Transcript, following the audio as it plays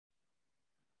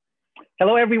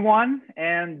Hello, everyone,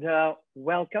 and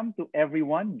welcome to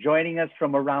everyone joining us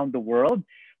from around the world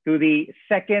to the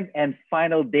second and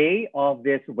final day of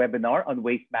this webinar on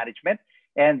waste management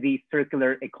and the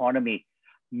circular economy.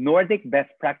 Nordic best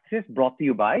practices brought to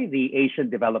you by the Asian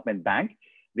Development Bank,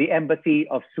 the Embassy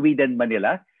of Sweden,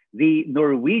 Manila, the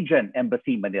Norwegian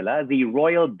Embassy, Manila, the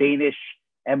Royal Danish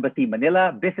Embassy,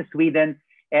 Manila, Business Sweden,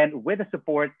 and with the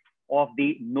support of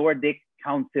the Nordic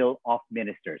Council of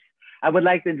Ministers. I would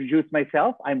like to introduce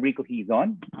myself. I'm Rico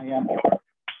Hizon. I am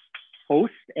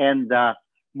host and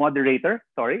moderator.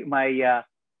 Sorry, my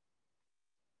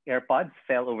AirPods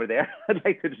fell over there. I'd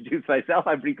like to introduce myself.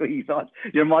 I'm Rico Hizon,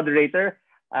 your moderator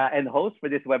and host for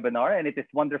this webinar. And it is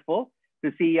wonderful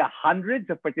to see hundreds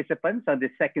of participants on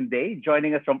this second day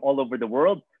joining us from all over the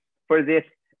world for this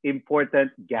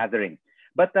important gathering.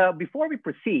 But before we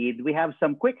proceed, we have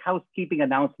some quick housekeeping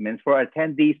announcements for our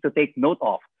attendees to take note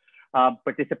of.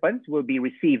 Participants will be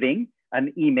receiving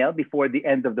an email before the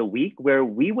end of the week where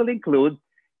we will include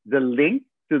the link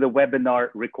to the webinar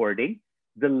recording,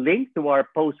 the link to our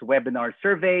post-webinar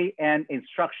survey, and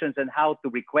instructions on how to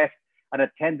request an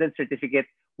attendance certificate,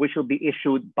 which will be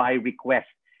issued by request.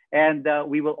 And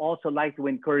we will also like to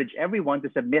encourage everyone to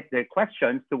submit their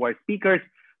questions to our speakers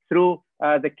through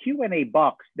the Q&A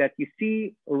box that you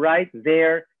see right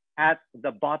there at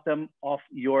the bottom of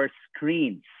your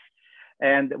screens.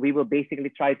 And we will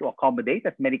basically try to accommodate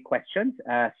as many questions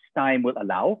as time will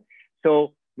allow.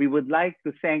 So we would like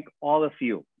to thank all of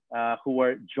you who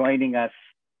are joining us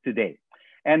today.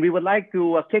 And we would like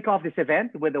to kick off this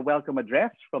event with a welcome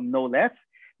address from no less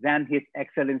than His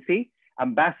Excellency,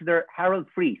 Ambassador Harold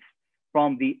Fries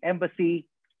from the Embassy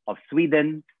of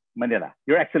Sweden, Manila.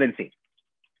 Your Excellency.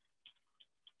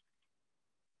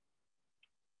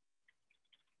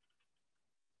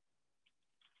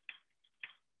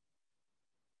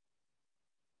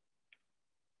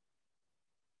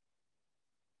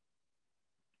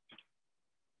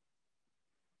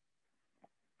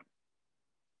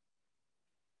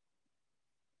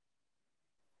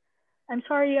 I'm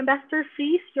sorry, Ambassador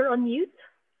Fries, you're on mute.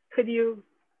 Could you?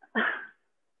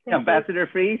 Ambassador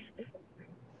Fries.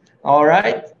 All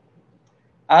right.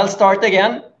 I'll start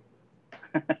again.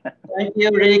 Thank you,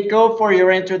 Rico, for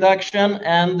your introduction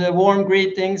and warm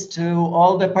greetings to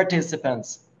all the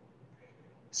participants.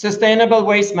 Sustainable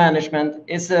waste management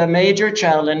is a major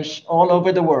challenge all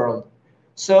over the world.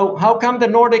 So how come the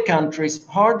Nordic countries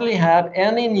hardly have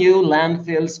any new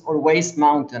landfills or waste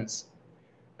mountains?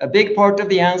 A big part of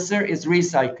the answer is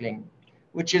recycling,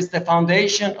 which is the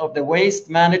foundation of the waste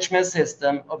management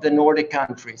system of the Nordic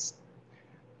countries.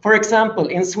 For example,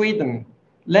 in Sweden,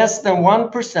 less than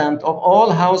 1% of all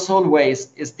household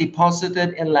waste is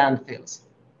deposited in landfills.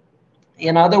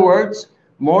 In other words,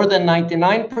 more than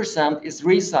 99% is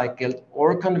recycled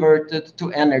or converted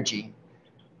to energy.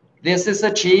 This is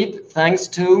achieved thanks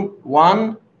to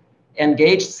 1.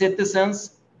 Engaged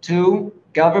citizens, 2.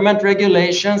 Government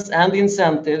regulations and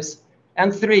incentives,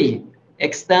 and 3.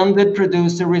 Extended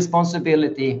producer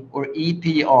responsibility, or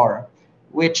EPR,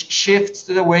 which shifts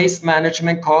the waste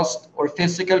management cost or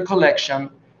physical collection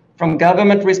from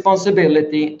government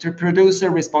responsibility to producer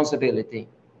responsibility.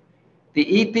 The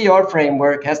EPR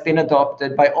framework has been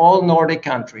adopted by all Nordic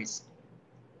countries.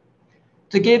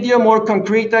 To give you a more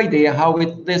concrete idea how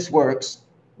this works,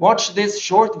 watch this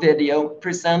short video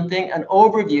presenting an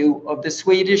overview of the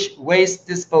Swedish waste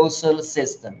disposal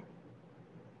system.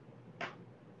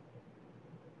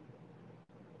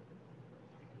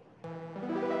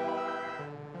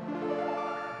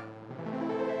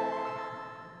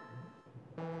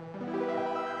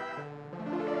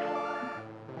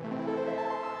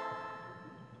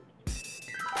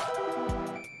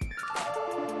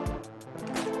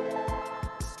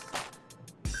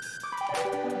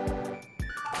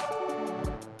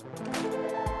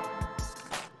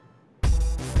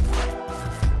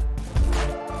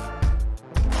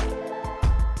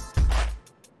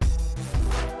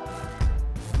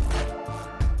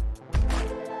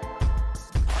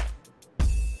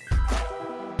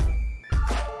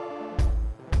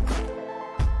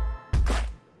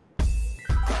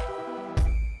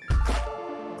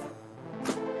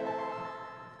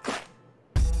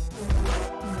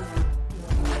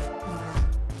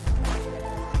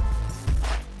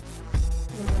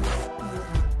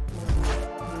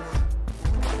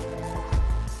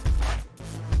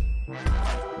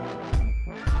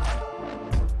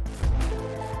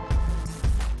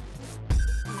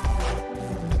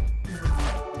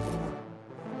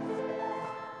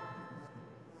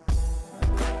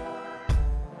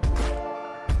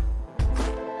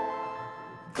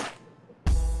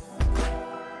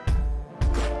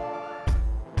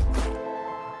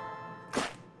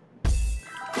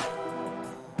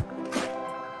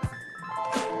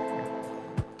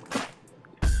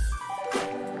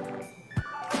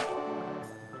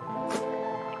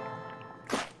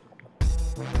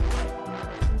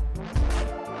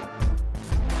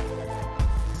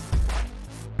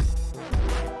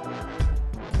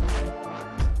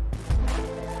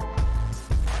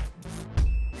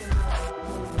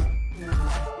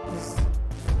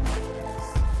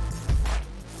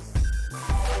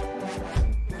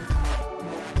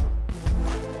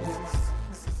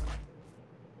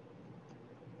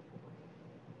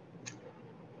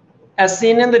 As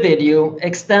seen in the video,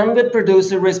 extended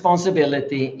producer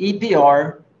responsibility,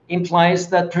 EPR, implies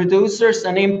that producers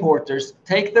and importers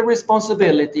take the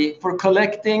responsibility for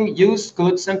collecting used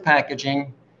goods and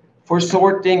packaging, for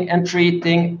sorting and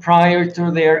treating prior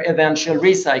to their eventual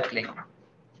recycling.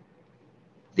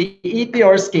 The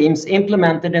EPR schemes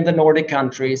implemented in the Nordic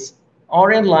countries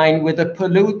are in line with the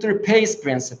polluter pays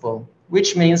principle,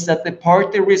 which means that the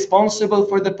party responsible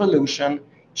for the pollution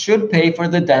should pay for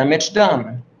the damage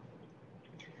done.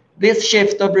 This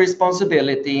shift of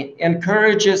responsibility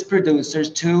encourages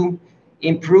producers to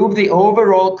improve the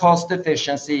overall cost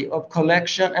efficiency of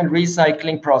collection and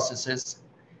recycling processes,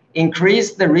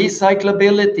 increase the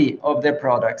recyclability of their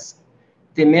products,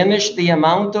 diminish the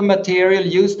amount of material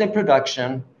used in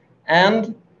production,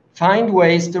 and find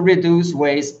ways to reduce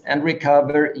waste and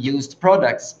recover used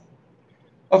products.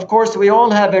 Of course, we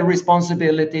all have a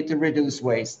responsibility to reduce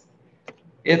waste.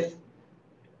 If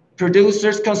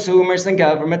producers, consumers, and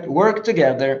government work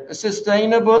together, a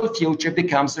sustainable future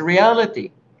becomes a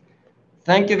reality.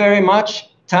 Thank you very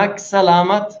much. Tak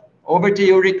salamat. Over to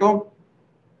you, Rico.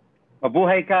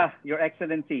 Mabuhay ka, Your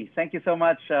Excellency. Thank you so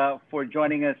much for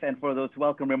joining us and for those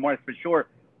welcome remarks. For sure,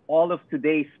 all of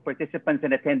today's participants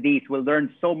and attendees will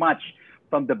learn so much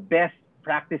from the best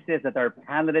practices that our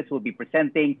panelists will be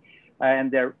presenting, and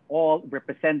they're all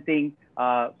representing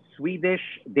Swedish,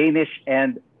 Danish,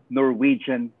 and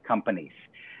Norwegian companies.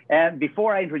 And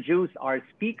before I introduce our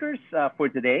speakers for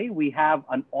today, we have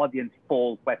an audience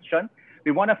poll question.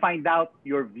 We want to find out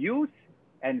your views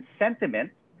and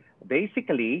sentiments,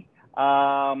 basically,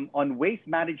 on waste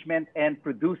management and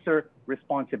producer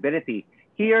responsibility.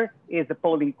 Here is the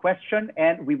polling question,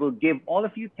 and we will give all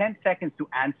of you 10 seconds to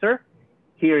answer.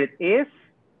 Here it is.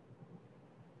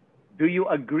 Do you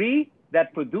agree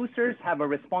that producers have a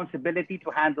responsibility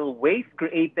to handle waste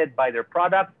created by their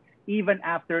products even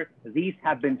after these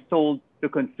have been sold to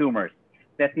consumers?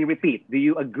 Let me repeat. Do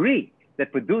you agree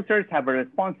that producers have a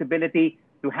responsibility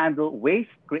to handle waste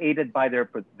created by their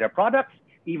products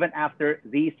even after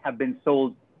these have been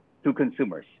sold to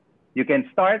consumers? You can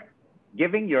start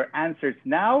giving your answers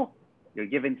now. You're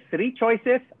given 3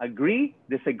 choices: agree,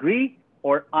 disagree,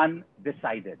 or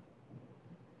undecided.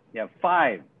 You have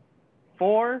 5,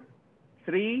 4,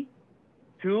 3,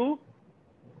 2,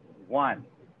 1.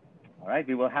 All right,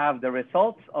 we will have the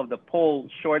results of the poll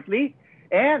shortly,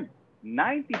 and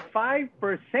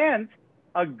 95%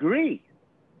 agree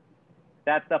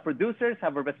that the producers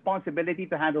have a responsibility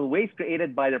to handle waste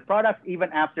created by their products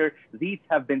even after these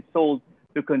have been sold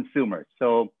to consumers.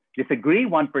 So disagree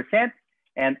 1%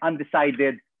 and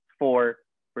undecided 4%.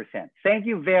 Thank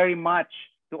you very much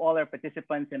to all our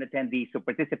participants and attendees who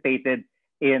participated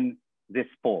in this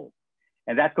poll.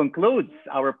 And that concludes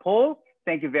our poll.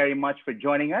 Thank you very much for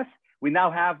joining us. We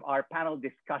now have our panel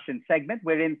discussion segment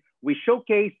wherein we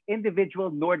showcase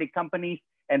individual Nordic companies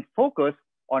and focus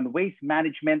on waste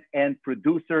management and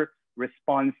producer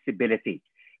responsibility.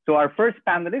 So our first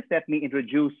panelist, let me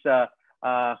introduce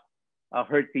her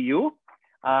to you.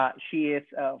 She is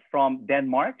from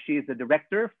Denmark. She is the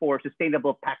Director for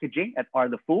Sustainable Packaging at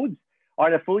Arla Foods.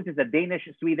 Arla Foods is a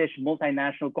Danish-Swedish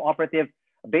multinational cooperative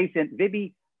based in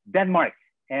Viby, Denmark,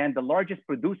 and the largest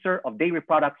producer of dairy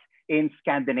products in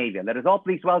Scandinavia. Let us all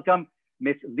please welcome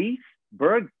Ms. Lise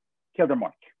Berg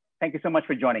Kildermark. Thank you so much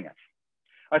for joining us.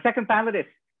 Our second panelist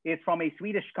is from a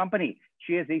Swedish company.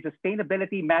 She is a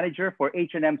sustainability manager for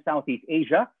H&M Southeast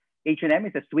Asia. H&M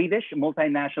is a Swedish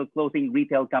multinational clothing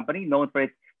retail company known for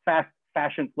its fast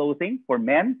fashion clothing for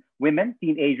men, women,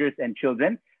 teenagers, and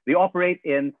children. They operate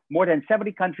in more than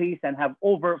 70 countries and have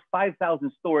over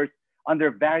 5,000 stores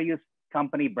under various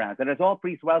company brands. Let us all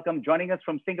please welcome, joining us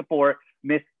from Singapore,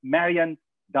 Ms. Marian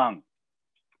Dung.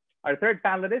 Our third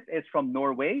panelist is from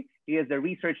Norway. He is the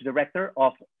research director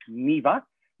of NIVA,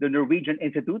 the Norwegian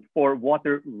Institute for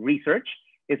Water Research.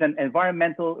 It's an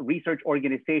environmental research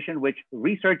organization which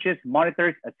researches,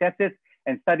 monitors, assesses,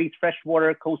 and studies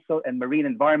freshwater, coastal, and marine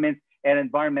environments and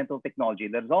environmental technology.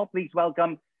 Let us all please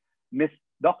welcome Ms.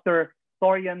 Dr.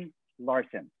 Thorian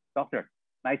Larsen. Doctor,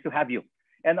 nice to have you.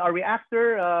 And our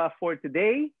reactor for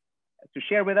today to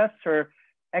share with us her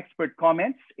expert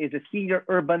comments is a senior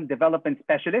urban development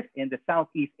specialist in the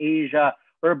Southeast Asia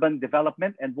Urban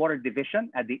Development and Water Division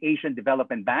at the Asian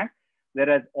Development Bank. Let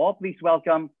us all please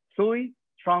welcome Sui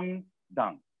Trung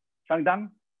Dang. Trung Dang,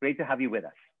 great to have you with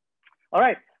us. All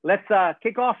right, let's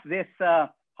kick off this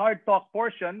hard talk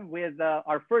portion with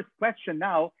our first question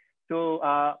now to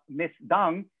Ms.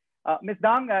 Dang. Ms.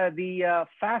 Dang, the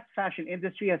fast fashion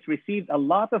industry has received a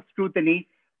lot of scrutiny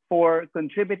for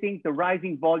contributing to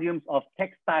rising volumes of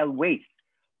textile waste.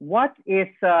 What is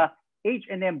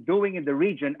H&M doing in the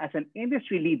region as an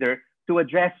industry leader to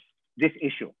address this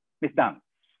issue? Ms. Dang.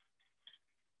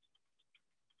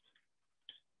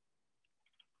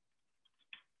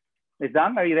 Ms.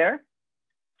 Dang, are you there?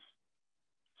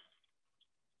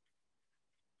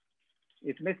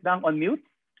 Is Ms. Dang on mute?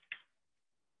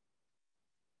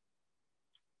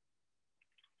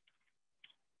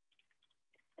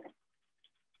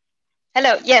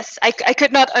 Hello. Yes, I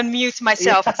could not unmute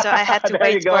myself, so I had to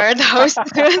wait for the host.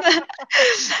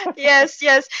 Yes,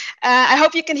 yes. I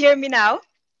hope you can hear me now.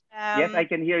 Yes, I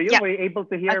can hear you. Yeah. Were you able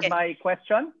to hear my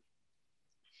question?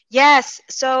 Yes.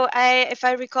 So if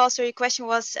I recall, so your question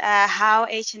was how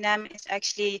H&M is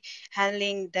actually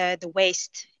handling the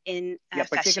waste in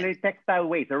particularly fashion. textile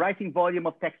waste, the rising volume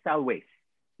of textile waste.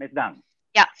 Ms. Dang.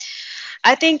 Yeah.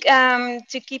 I think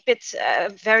to keep it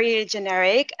very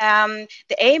generic,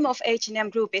 the aim of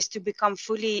H&M Group is to become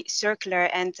fully circular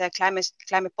and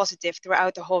climate positive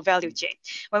throughout the whole value chain.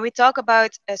 When we talk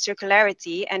about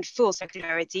circularity and full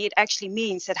circularity, it actually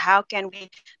means that how can we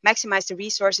maximize the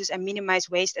resources and minimize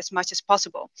waste as much as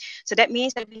possible. So that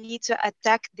means that we need to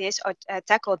attack this or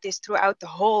tackle this throughout the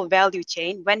whole value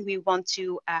chain when we want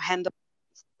to handle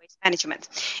waste management.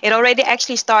 It already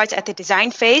actually starts at the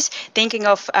design phase, thinking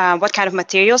of what kind of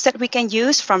materials that we can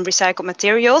use from recycled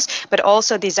materials, but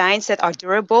also designs that are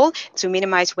durable to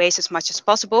minimize waste as much as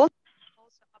possible.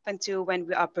 Also up until when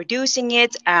we are producing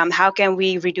it, how can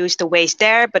we reduce the waste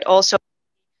there, but also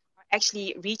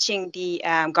actually reaching the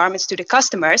garments to the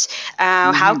customers,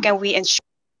 how can we ensure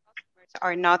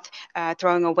are not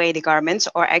throwing away the garments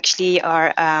or actually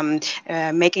are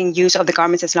making use of the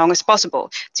garments as long as possible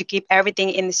to keep everything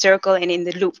in the circle and in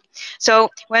the loop. So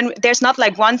when there's not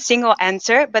like one single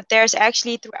answer, but there's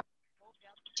actually throughout the whole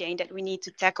value chain that we need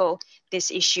to tackle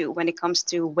this issue when it comes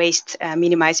to waste,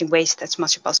 minimizing waste as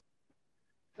much as possible.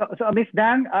 So Ms.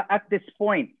 Dang, at this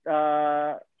point,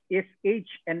 is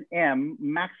H&M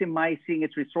maximizing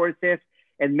its resources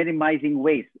and minimizing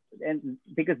waste? And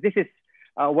because this is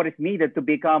what is needed to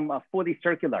become fully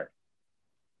circular.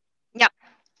 Yeah.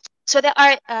 So there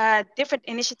are different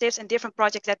initiatives and different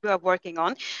projects that we are working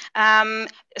on.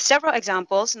 Several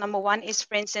examples. Number one is,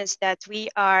 for instance, that we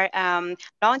are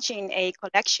launching a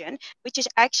collection which is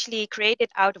actually created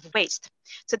out of waste.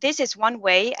 So this is one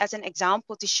way as an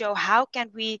example to show how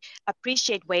can we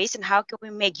appreciate waste and how can we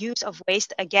make use of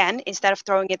waste again instead of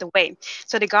throwing it away.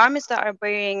 So the garments that are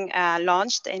being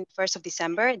launched in 1st of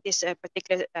December, this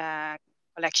particular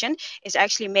collection is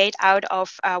actually made out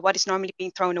of what is normally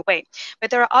being thrown away. But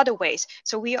there are other ways.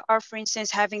 So we are, for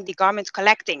instance, having the garment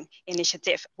collecting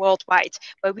initiative worldwide,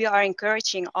 where we are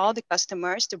encouraging all the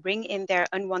customers to bring in their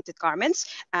unwanted garments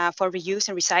for reuse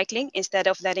and recycling instead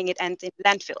of letting it end in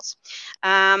landfills.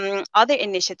 Other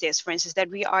initiatives, for instance, that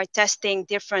we are testing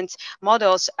different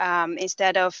models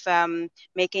instead of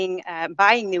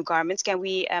buying new garments, can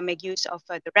we make use of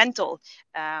the rental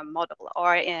model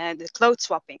or the clothes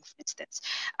swapping, for instance.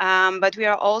 But we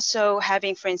are also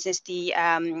having, for instance,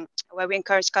 where we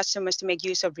encourage customers to make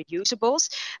use of reusables.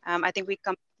 I think we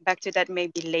come back to that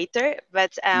maybe later,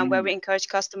 but where we encourage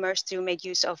customers to make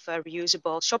use of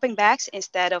reusable shopping bags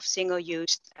instead of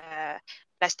single-use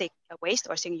plastic waste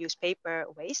or single-use paper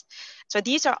waste. So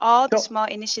these are all the small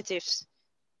initiatives.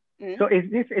 So is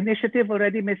this initiative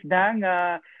already, Ms. Dang,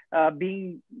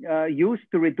 being used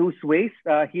to reduce waste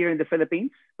here in the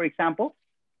Philippines, for example?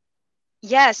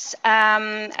 Yes,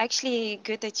 actually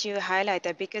good that you highlight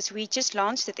that because we just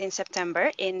launched it in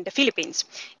September in the Philippines.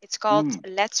 It's called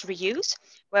Let's Reuse,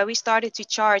 where we started to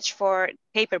charge for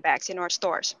paper bags in our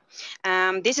stores.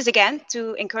 This is again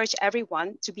to encourage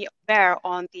everyone to be aware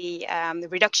on the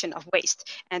reduction of waste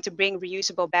and to bring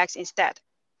reusable bags instead.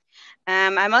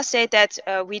 I must say that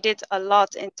we did a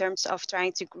lot in terms of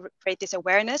trying to create this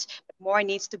awareness, but more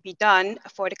needs to be done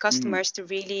for the customers to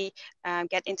really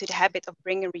get into the habit of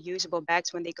bringing reusable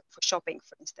bags when they go for shopping,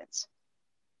 for instance.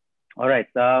 All right,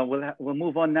 we'll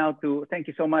move on now to, thank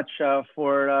you so much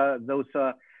for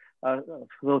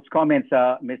those comments,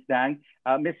 Ms. Dang.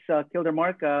 Ms.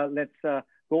 Kildermark, let's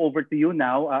go over to you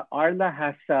now. Arla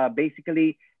has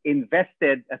basically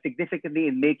invested significantly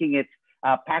in making its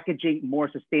packaging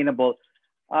more sustainable.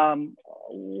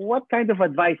 What kind of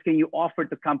advice can you offer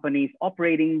to companies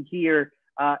operating here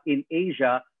in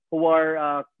Asia who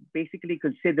are basically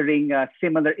considering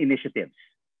similar initiatives?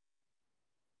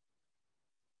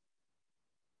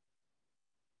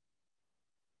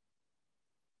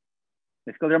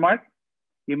 Ms. Kildermark,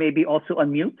 you may be also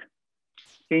on mute.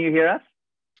 Can you hear us?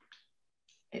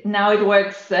 Now it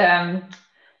works. Now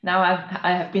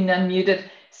I have been unmuted.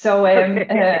 So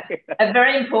a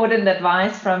very important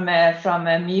advice from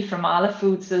me, from Arla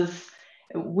Foods, is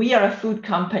we are a food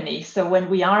company. So when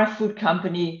we are a food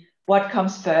company, what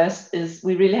comes first is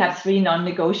we really have three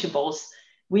non-negotiables.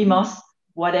 We must,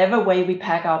 whatever way we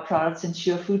pack our products,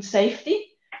 ensure food safety.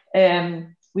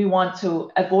 We want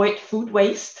to avoid food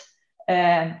waste.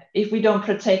 If we don't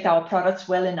protect our products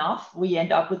well enough, we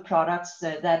end up with products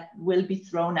that will be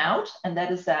thrown out, and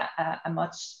that is a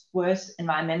much worse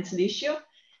environmental issue.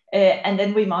 And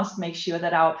then we must make sure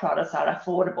that our products are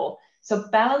affordable. So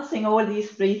balancing all these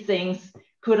three things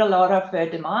put a lot of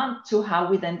demand to how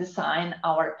we then design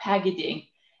our packaging.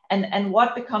 And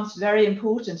what becomes very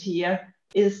important here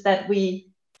is that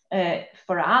we,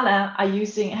 for Arla,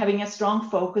 are having a strong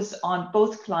focus on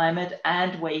both climate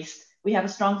and waste. We have a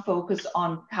strong focus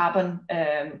on carbon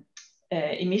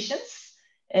emissions.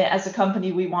 As a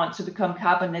company, we want to become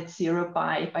carbon net zero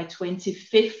by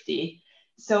 2050.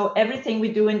 So everything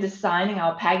we do in designing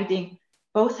our packaging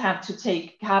both have to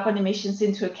take carbon emissions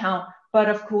into account, but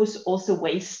of course also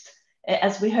waste.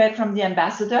 As we heard from the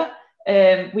ambassador,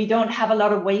 we don't have a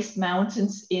lot of waste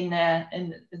mountains in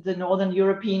the Northern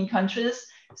European countries.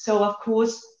 So of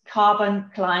course,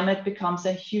 climate becomes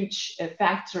a huge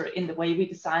factor in the way we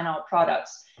design our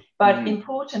products. But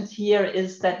important here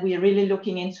is that we are really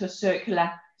looking into a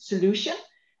circular solution.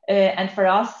 And for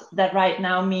us, that right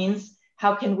now means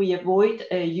how can we avoid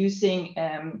using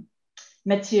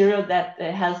material that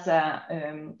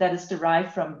that is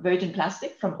derived from virgin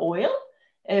plastic, from oil.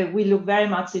 We look very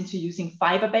much into using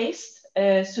fiber-based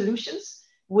solutions,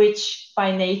 which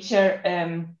by nature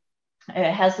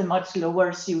has a much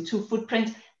lower CO2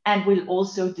 footprint and will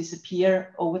also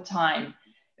disappear over time.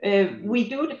 We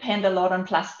do depend a lot on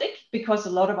plastic because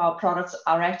a lot of our products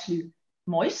are actually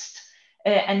moist.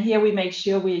 And here we make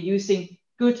sure we are using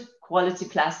good quality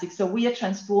plastic. So we are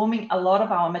transforming a lot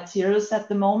of our materials at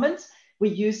the moment. We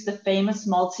use the famous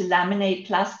multi-laminate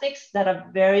plastics that are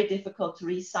very difficult to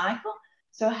recycle.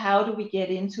 So how do we get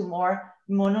into more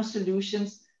mono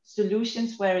solutions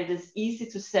where it is easy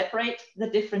to separate the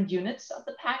different units of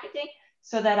the packaging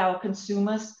so that our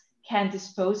consumers can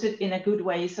dispose it in a good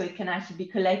way so it can actually be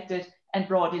collected and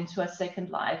brought into a second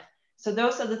life. So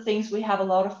those are the things we have a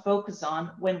lot of focus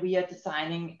on when we are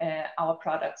designing our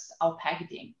products, our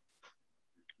packaging.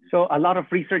 So a lot of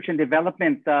research and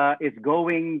development is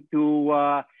going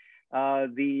to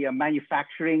the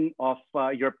manufacturing of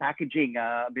your packaging,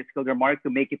 Ms. Kildermark, to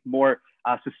make it more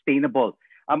sustainable.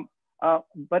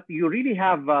 But you really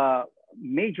have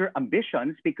major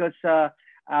ambitions because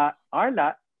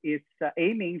Arla is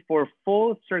aiming for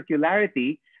full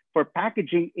circularity for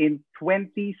packaging in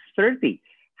 2030.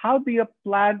 How do you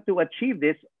plan to achieve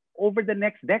this over the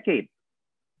next decade?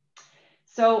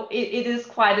 So it is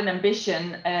quite an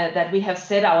ambition that we have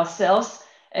set ourselves.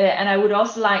 And I would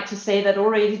also like to say that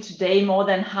already today, more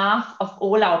than half of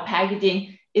all our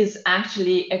packaging is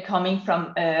actually coming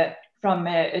from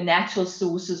natural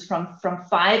sources, from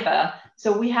fiber.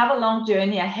 So we have a long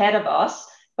journey ahead of us,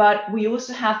 but we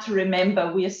also have to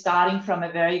remember we are starting from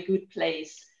a very good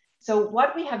place. So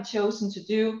what we have chosen to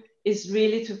do is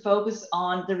really to focus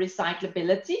on the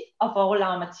recyclability of all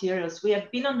our materials. We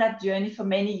have been on that journey for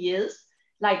many years.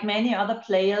 Like many other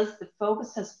players, the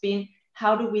focus has been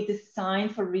how do we design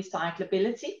for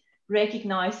recyclability,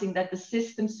 recognizing that the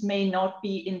systems may not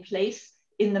be in place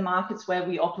in the markets where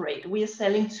we operate. We are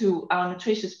selling to our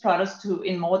nutritious products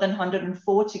in more than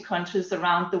 140 countries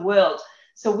around the world.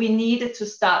 So we needed to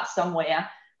start somewhere.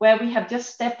 Where we have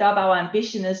just stepped up our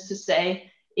ambition is to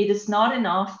say it is not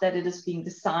enough that it is being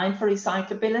designed for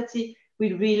recyclability.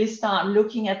 We really start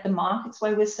looking at the markets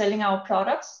where we're selling our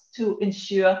products to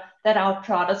ensure that our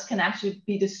products can actually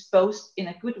be disposed in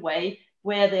a good way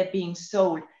where they're being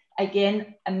sold.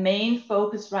 Again, a main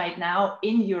focus right now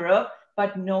in Europe,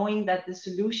 but knowing that the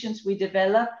solutions we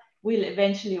develop will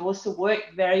eventually also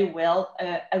work very well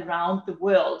around the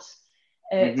world.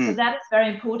 So that is very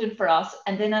important for us.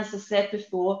 And then, as I said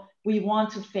before, we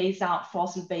want to phase out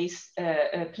fossil-based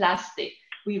plastic.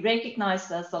 We recognize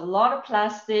there's a lot of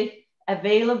plastic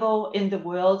available in the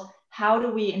world. How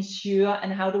do we ensure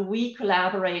and how do we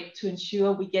collaborate to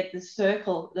ensure we get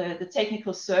the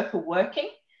technical circle working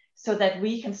so that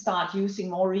we can start using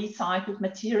more recycled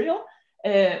material?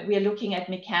 We are looking at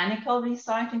mechanical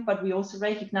recycling, but we also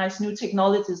recognize new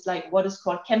technologies like what is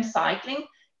called chemcycling,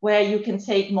 where you can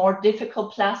take more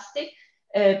difficult plastic,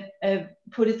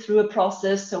 put it through a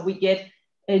process so we get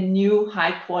a new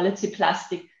high quality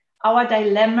plastic. Our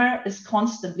dilemma is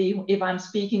constantly, if I'm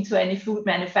speaking to any food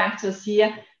manufacturers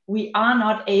here, we are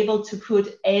not able to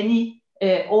put any,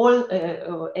 there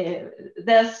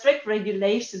are strict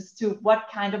regulations to what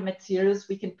kind of materials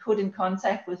we can put in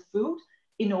contact with food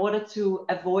in order to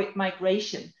avoid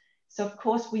migration. So of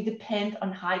course we depend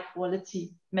on high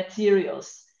quality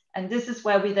materials. And this is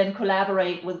where we then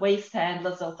collaborate with waste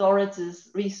handlers, authorities,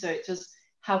 researchers.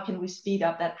 How can we speed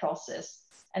up that process?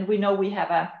 And we know we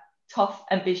have a tough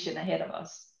ambition ahead of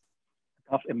us.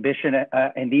 Tough ambition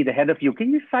indeed ahead of you.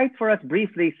 Can you cite for us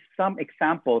briefly some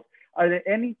examples? Are there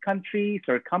any countries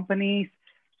or companies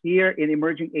here in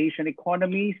emerging Asian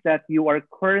economies that you are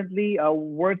currently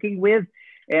working with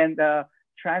and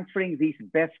transferring these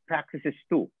best practices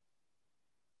to?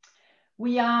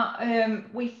 We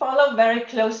follow very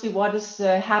closely what is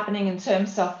happening in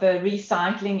terms of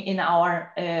recycling in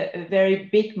our very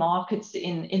big markets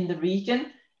in the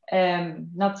region.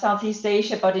 Not Southeast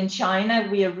Asia, but in China,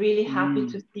 we are really happy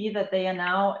to see that they are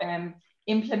now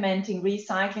implementing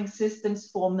recycling systems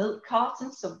for milk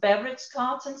cartons, so beverage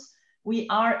cartons. We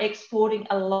are exporting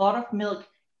a lot of milk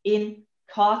in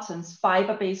cartons,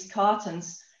 fiber-based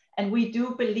cartons, and we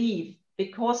do believe,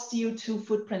 because CO2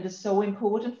 footprint is so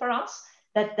important for us,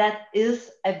 that is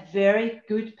a very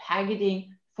good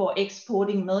packaging for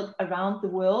exporting milk around the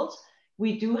world.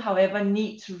 We do, however,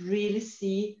 need to really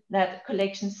see that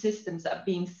collection systems are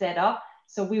being set up.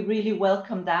 So we really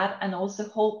welcome that and also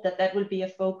hope that that will be a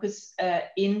focus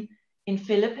in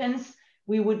Philippines.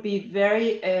 We would be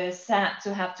very sad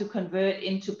to have to convert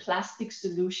into plastic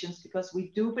solutions, because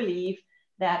we do believe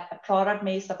that a product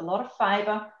made of a lot of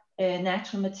fiber,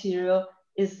 natural material,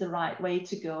 is the right way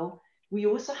to go. We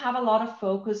also have a lot of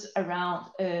focus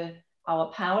around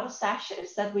our powder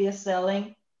sachets that we are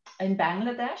selling in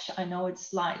Bangladesh. I know it's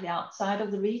slightly outside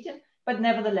of the region, but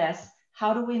nevertheless,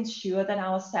 how do we ensure that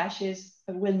our sachets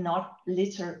will not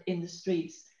litter in the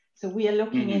streets? So we are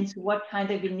looking into what kind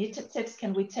of initiatives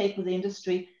can we take with the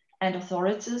industry and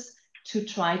authorities to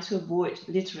try to avoid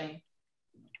littering.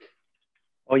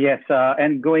 Oh, yes.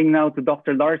 And going now to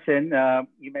Dr. Larsen,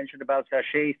 you mentioned about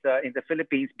sachets in the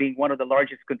Philippines being one of the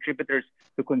largest contributors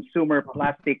to consumer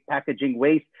plastic packaging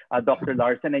waste, Dr.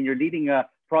 Larsen, and you're leading a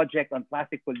project on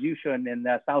plastic pollution in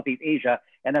Southeast Asia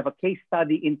and have a case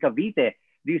study in Cavite.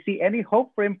 Do you see any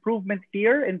hope for improvement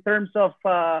here in terms of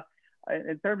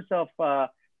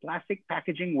plastic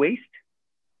packaging waste?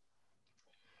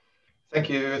 Thank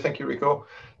you, Rico.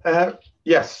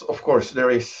 Yes, of course,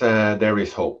 there is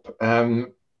hope.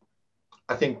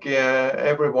 I think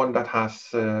everyone that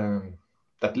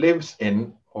that lives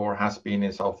in or has been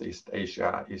in Southeast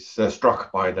Asia is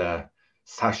struck by the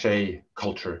sachet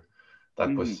culture that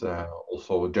was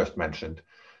also just mentioned.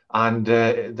 And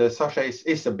the sachets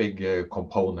is a big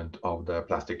component of the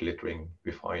plastic littering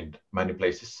we find many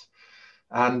places.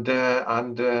 And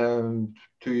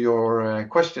to your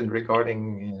question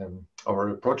regarding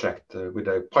our project with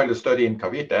a pilot study in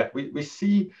Cavite, we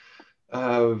see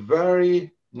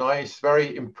very nice,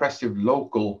 very impressive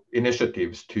local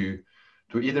initiatives to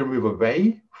either move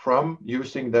away from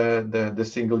using the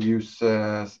single-use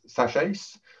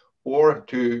sachets, or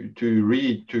to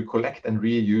collect and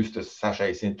reuse the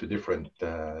sachets into different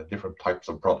types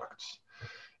of products.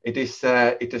 It is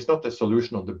not a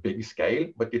solution on the big scale,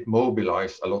 but it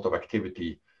mobilizes a lot of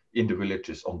activity in the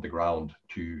villages on the ground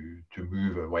to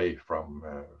move away from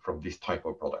this type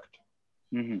of product.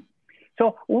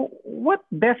 So what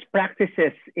best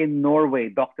practices in Norway,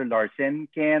 Dr. Larsen,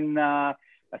 can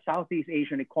Southeast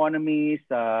Asian economies,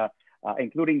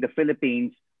 including the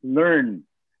Philippines, learn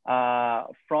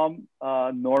from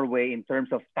Norway in terms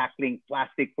of tackling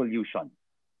plastic pollution?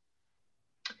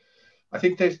 I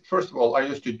think first of all, I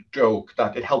used to joke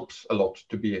that it helps a lot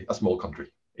to be a small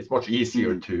country. It's much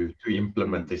easier to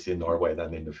implement this in Norway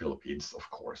than in the Philippines, of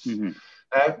course.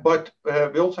 But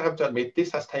we also have to admit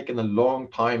this has taken a long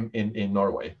time in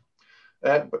Norway.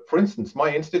 But for instance,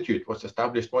 my institute was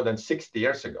established more than 60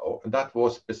 years ago, and that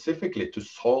was specifically to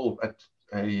solve a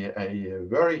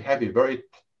very heavy, very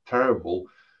terrible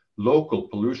local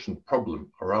pollution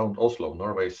problem around Oslo,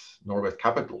 Norway's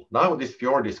capital. Now this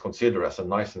fjord is considered as a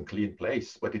nice and clean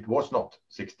place, but it was not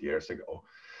 60 years ago.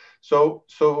 So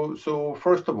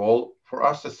first of all, for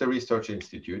us as a research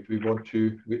institute, we want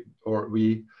to,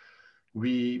 we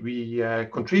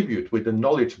contribute with the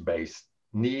knowledge base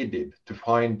needed to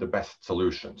find the best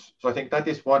solutions. So I think that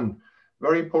is one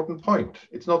very important point.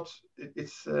 It's not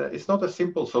a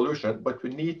simple solution, but we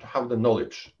need to have the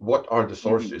knowledge. What are the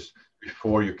sources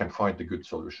before you can find the good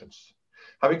solutions?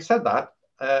 Having said that,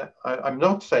 I'm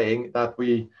not saying that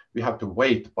we have to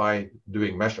wait by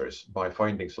doing measures, by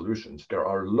finding solutions. There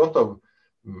are a lot of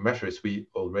measures we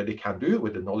already can do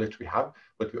with the knowledge we have,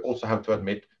 but we also have to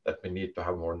admit that we need to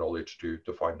have more knowledge to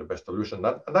find the best solution.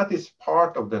 And that is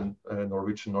part of the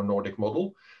Norwegian or Nordic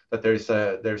model, that there is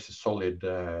a solid,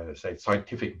 say,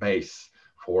 scientific base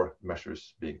for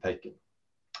measures being taken.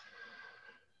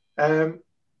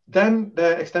 Then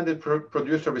the extended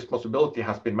producer responsibility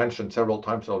has been mentioned several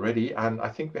times already, and I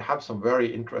think we have some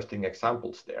very interesting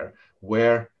examples there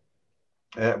where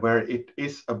it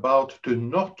is about to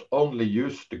not only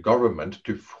use the government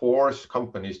to force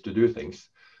companies to do things,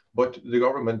 but the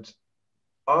government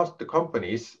ask the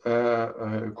companies,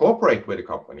 cooperate with the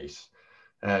companies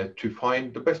to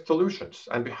find the best solutions.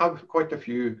 And we have quite a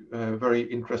few very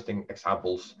interesting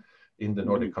examples in the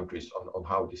Nordic countries on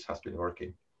how this has been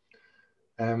working.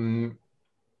 And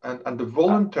the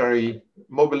voluntary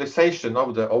mobilization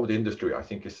of the industry, I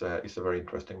think, is a very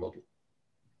interesting model.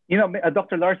 You know,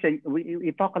 Dr. Larsen,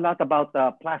 we talk a lot about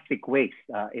plastic waste.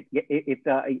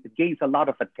 It gains a lot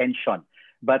of attention,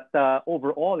 but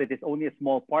overall, it is only a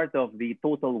small part of the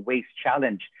total waste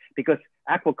challenge, because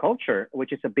aquaculture,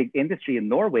 which is a big industry in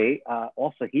Norway,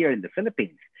 also here in the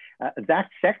Philippines, that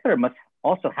sector must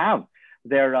also have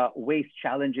their waste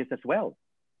challenges as well.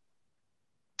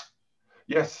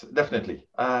 Yes, definitely.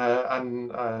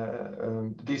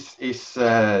 This is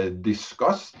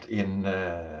discussed in,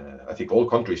 I think, all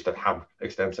countries that have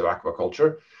extensive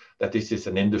aquaculture, that this is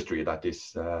an industry that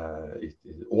is, it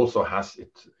also has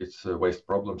its waste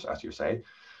problems, as you say.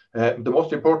 The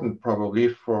most important probably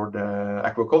for the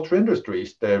aquaculture industry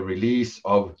is the release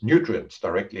of nutrients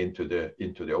directly into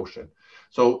the ocean.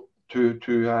 So to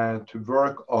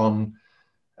work on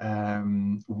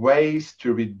ways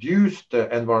to reduce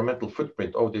the environmental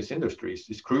footprint of these industries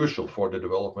is crucial for the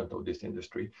development of this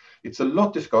industry. It's a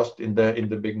lot discussed in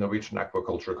the big Norwegian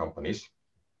aquaculture companies,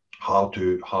 how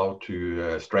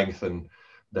to strengthen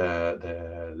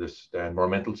the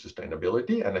environmental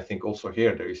sustainability. And I think also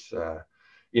here there is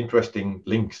interesting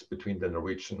links between the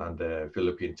Norwegian and the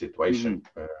Philippine situation.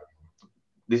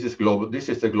 This is global. This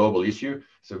is a global issue.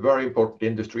 It's a very important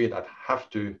industry that have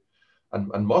to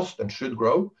and must and should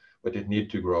grow, but it needs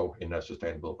to grow in a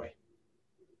sustainable way.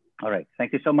 All right.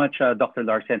 Thank you so much, Dr.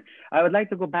 Larsen. I would like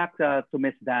to go back to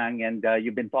Ms. Dang, and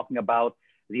you've been talking about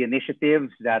the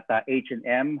initiatives that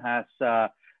H&M has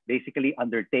basically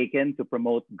undertaken to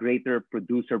promote greater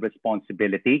producer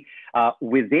responsibility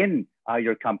within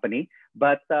your company.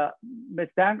 But Ms.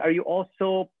 Dang, are you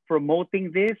also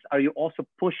promoting this? Are you also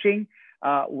pushing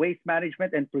waste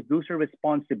management and producer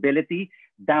responsibility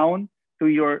down to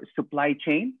your supply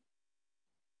chain?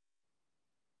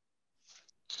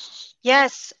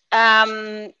 Yes.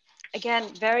 Again,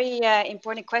 very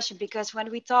important question, because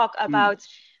when we talk about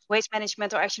waste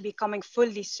management or actually becoming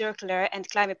fully circular and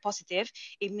climate positive,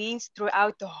 it means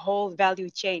throughout the whole value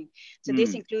chain. So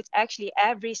this includes actually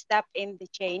every step in the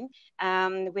chain,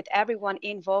 with everyone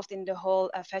involved in the whole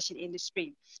fashion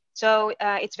industry. So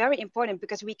it's very important,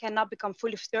 because we cannot become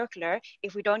fully circular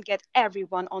if we don't get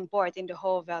everyone on board in the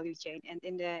whole value chain and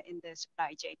in the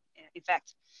supply chain, in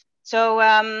fact. So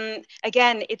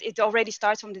again, it already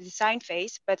starts from the design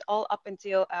phase, but all up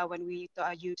until when we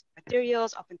use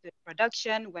materials, up until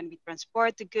production, when we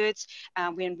transport the goods,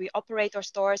 when we operate our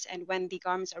stores, and when the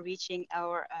garments are reaching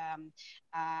our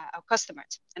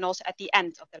customers, and also at the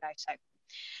end of the life cycle.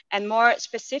 And more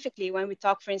specifically, when we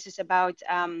talk, for instance, about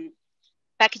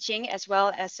packaging, as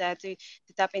well as to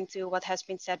tap into what has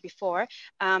been said before.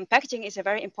 Packaging is a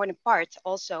very important part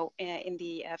also in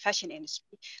the fashion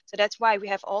industry. So that's why we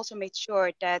have also made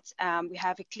sure that we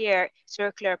have a clear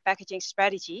circular packaging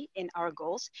strategy in our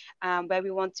goals, where we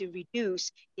want to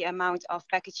reduce the amount of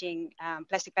packaging,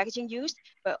 plastic packaging used,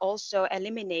 but also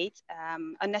eliminate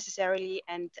unnecessarily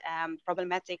and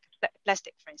problematic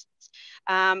plastic, for instance.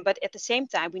 But at the same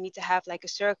time, we need to have like a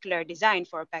circular design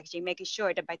for packaging, making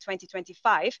sure that by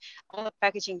 2025, all the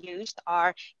packaging used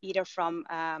are either from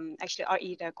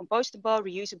either compostable,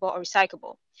 reusable, or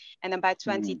recyclable. And then by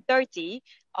 2030,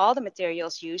 all the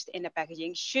materials used in the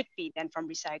packaging should be then from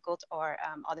recycled or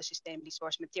other sustainably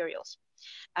sourced materials.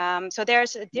 So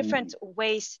there's different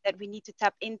ways that we need to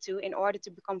tap into in order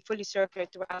to become fully circular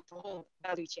throughout the whole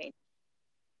value chain.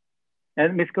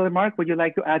 And Ms. Kilmark, would you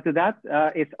like to add to that?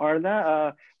 Is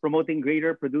Arla promoting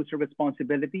greater producer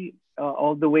responsibility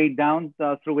all the way down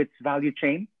through its value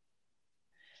chain?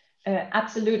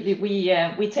 Absolutely.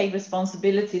 We take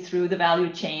responsibility through the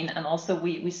value chain, and also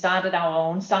we started our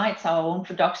own sites, our own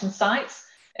production sites.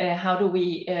 How do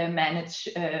we manage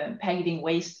packaging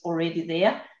waste already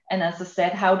there? And as I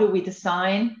said, how do we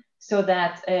design so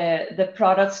that the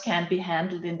products can be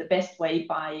handled in the best way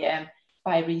by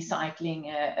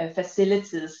recycling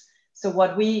facilities? So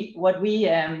what we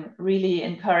really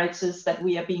encourage is that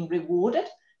we are being rewarded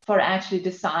for actually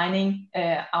designing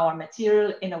our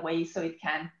material in a way so it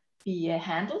can be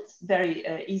handled very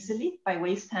easily by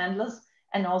waste handlers,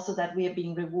 and also that we are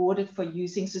being rewarded for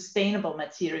using sustainable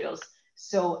materials.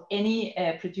 So any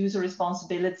producer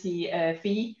responsibility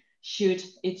fee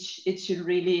it should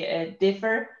really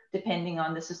differ depending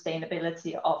on the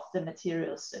sustainability of the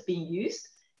materials being used.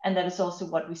 And that is also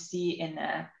what we see in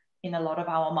a lot of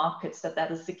our markets,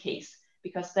 that is the case,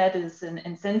 because that is an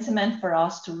incentive for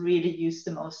us to really use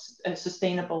the most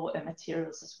sustainable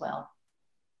materials as well.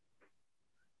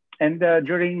 And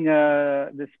during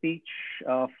the speech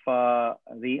of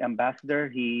the ambassador,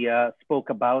 he spoke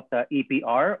about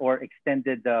EPR, or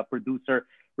Extended Producer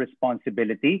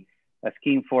Responsibility, a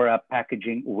scheme for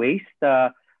packaging waste.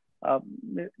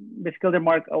 Ms.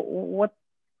 Kildermark, what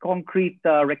concrete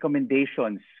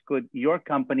recommendations could your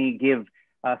company give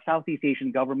Southeast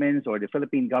Asian governments or the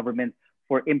Philippine government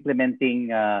for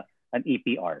implementing an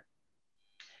EPR?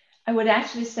 I would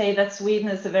actually say that Sweden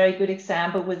is a very good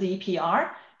example with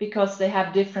EPR, because they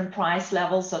have different price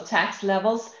levels or tax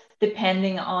levels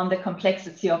depending on the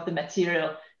complexity of the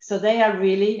material. So they are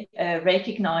really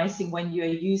recognizing when you're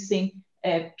using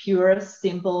pure,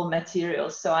 simple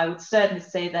materials. So I would certainly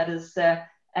say that is a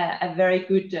very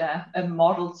good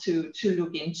model to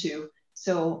look into.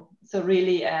 So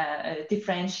really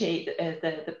differentiate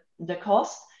the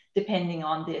cost depending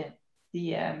on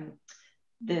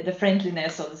the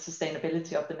friendliness or the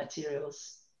sustainability of the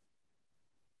materials.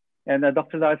 And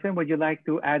Dr. Larsen, would you like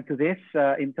to add to this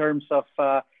in terms of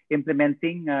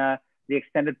implementing the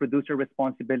extended producer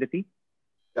responsibility?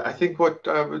 I think what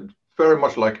I would very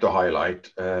much like to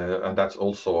highlight, and that's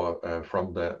also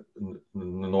from the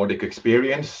Nordic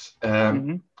experience,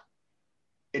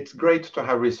 it's great to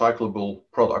have recyclable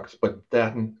products, but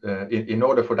then in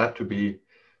order for that to be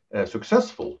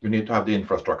successful, you need to have the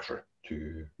infrastructure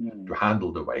to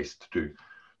handle the waste,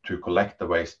 to collect the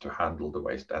waste, to handle the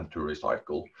waste, and to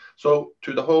recycle. So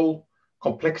to the whole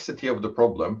complexity of the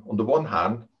problem, on the one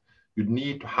hand, you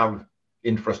need to have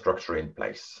infrastructure in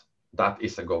place. That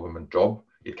is a government job.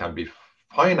 It can be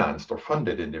financed or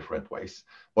funded in different ways,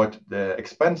 but the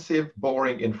expensive,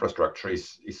 boring infrastructure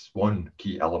is one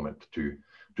key element to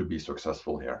be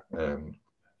successful here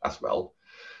as well.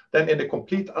 Then in the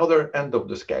complete other end of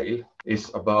the scale is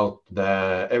about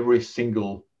every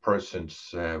single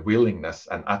person's willingness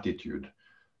and attitude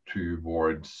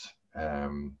towards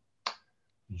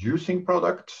using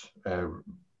products,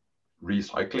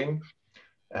 recycling,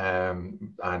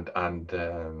 and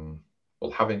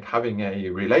well, having a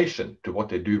relation to what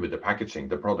they do with the packaging,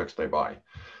 the products they buy.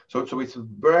 So it's a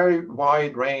very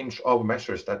wide range of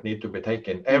measures that need to be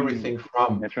taken. Everything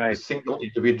from a single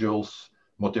individual's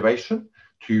motivation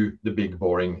to the big,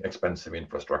 boring, expensive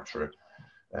infrastructure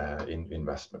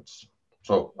investments.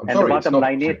 So the bottom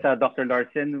line is, Dr.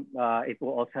 Larsen, it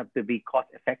will also have to be cost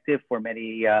effective for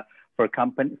many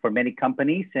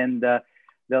companies, and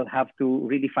they'll have to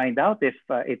really find out if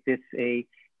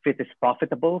it is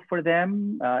profitable for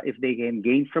them, if they can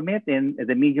gain from it in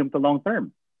the medium to long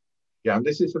term. Yeah, and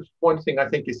this is one thing I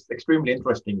think is extremely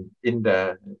interesting in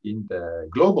the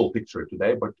global picture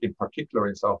today, but in particular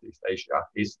in Southeast Asia,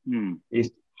 is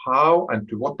how and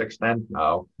to what extent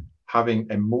now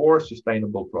having a more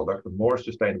sustainable product, a more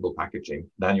sustainable packaging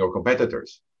than your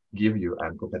competitors give you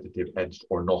a competitive edge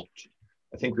or not.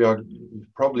 I think we are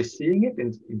probably seeing it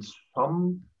in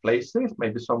some places,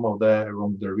 maybe some of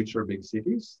around the richer big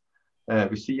cities.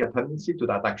 We see a tendency to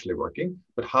that actually working,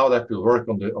 but how that will work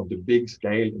on the big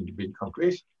scale in the big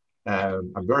countries,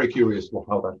 I'm very curious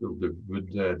how that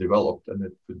would develop, and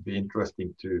it would be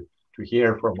interesting to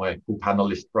hear from my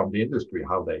panelists from the industry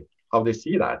how they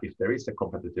see that, if there is a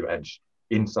competitive edge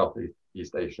in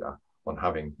Southeast Asia on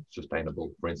having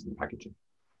sustainable, for instance, packaging.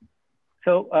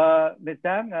 So, Ms.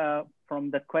 Dang,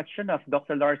 from the question of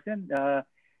Dr. Larsen,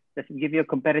 does it give you a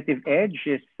competitive edge?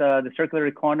 Is the circular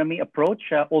economy approach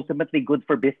ultimately good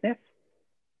for business?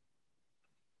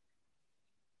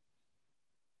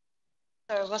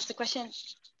 What's the question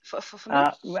for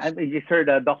me? I just heard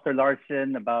Dr.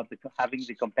 Larsen about having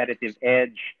the competitive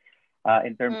edge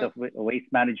in terms of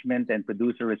waste management and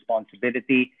producer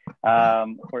responsibility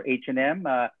for H&M.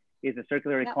 Is the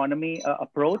circular economy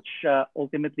approach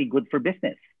ultimately good for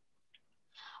business?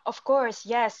 Of course,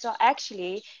 yes. So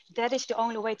actually, that is the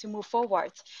only way to move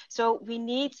forward. So we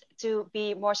need to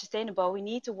be more sustainable. We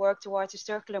need to work towards a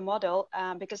circular model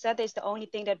because that is the only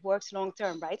thing that works long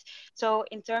term, right? So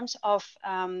in terms of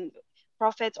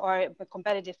profit or a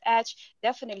competitive edge,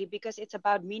 definitely, because it's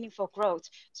about meaningful growth.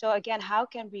 So again, how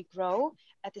can we grow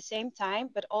at the same time,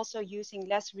 but also using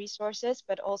less resources,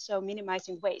 but also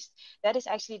minimizing waste? That is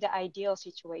actually the ideal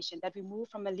situation, that we move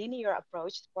from a linear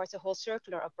approach towards a whole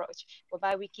circular approach,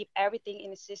 whereby we keep everything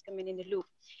in the system and in the loop.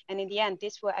 And in the end,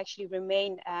 this will actually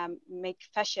remain, make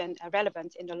fashion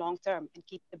relevant in the long term and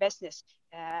keep the business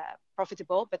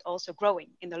profitable, but also growing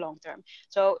in the long term.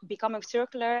 So becoming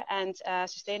circular and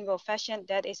sustainable fashion,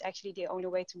 that is actually the only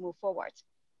way to move forward.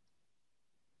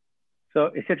 So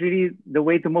is it really the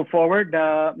way to move forward,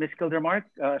 Ms. Kildermark,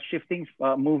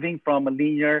 moving from a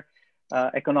linear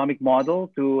economic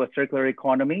model to a circular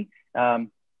economy?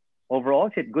 Overall,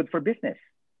 is it good for business?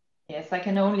 Yes, I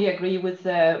can only agree with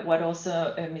what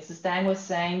also Mrs. Dang was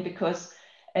saying, because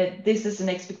this is an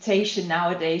expectation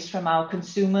nowadays from our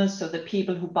consumers, so the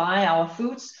people who buy our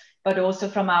foods, but also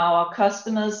from our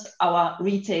customers, our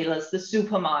retailers, the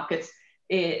supermarkets.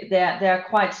 There are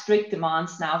quite strict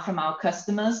demands now from our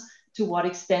customers to what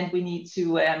extent we need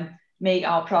to make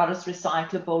our products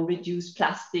recyclable, reduce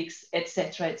plastics,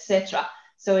 etc., etc.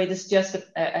 So it is just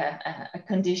a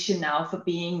condition now for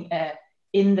being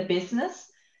in the business.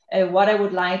 What I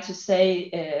would like to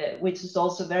say, which is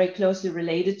also very closely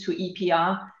related to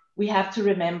EPR, we have to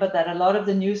remember that a lot of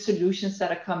the new solutions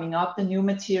that are coming up, the new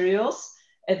materials,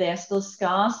 they're still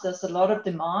scarce. There's a lot of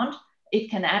demand. It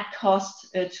can add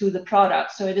cost to the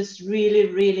product. So it is really,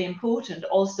 really important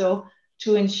also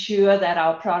to ensure that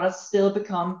our products still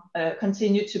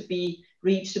continue to be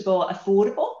reachable,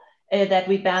 affordable, that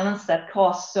we balance that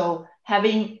cost. So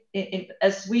having,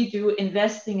 as we do,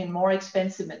 investing in more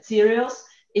expensive materials,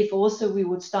 if also we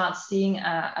would start seeing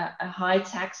a high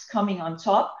tax coming on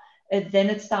top, then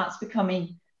it starts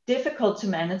becoming difficult to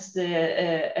manage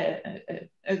the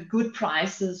good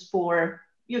prices for,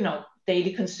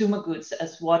 daily consumer goods,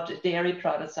 as what dairy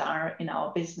products are in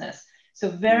our business. So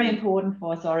very important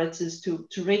for authorities to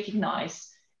recognize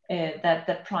that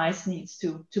the price needs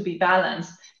to be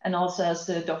balanced. And also, as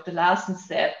Dr. Larsen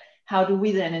said, how do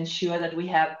we then ensure that we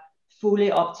have fully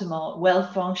optimal,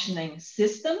 well-functioning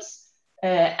systems,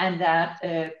 and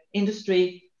that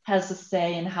industry has a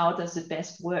say in how does it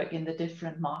best work in the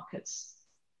different markets?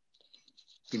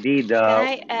 Indeed.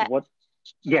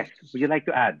 Yes, would you like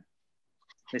to add?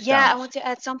 Yeah, I want to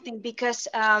add something, because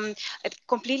I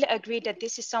completely agree that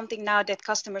this is something now that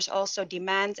customers also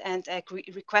demand and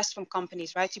request from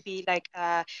companies, right? To be like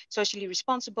socially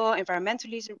responsible,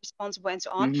 environmentally responsible, and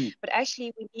so on. But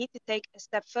actually, we need to take a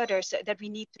step further, so that we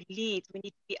need to lead. We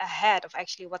need to be ahead of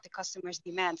actually what the customers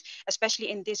demand,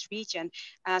 especially in this region.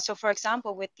 So, for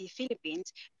example, with the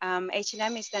Philippines,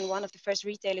 H&M is then one of the first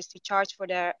retailers to charge for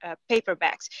their paper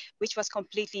bags, which was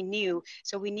completely new.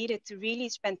 So we needed to really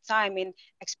spend time in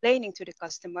explaining to the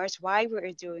customers why we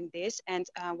are doing this and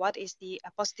what is the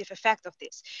positive effect of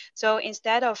this. So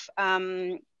instead of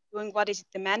doing what is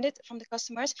demanded from the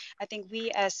customers, I think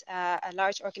we as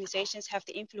large organizations have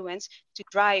the influence to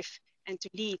drive and to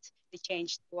lead the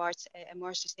change towards a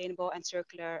more sustainable and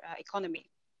circular economy.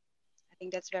 I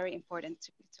think that's very important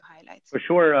to highlight. For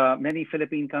sure, many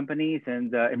Philippine companies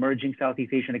and emerging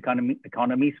Southeast Asian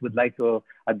economies would like to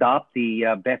adopt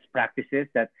the best practices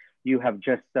that you have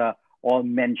just all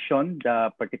mentioned,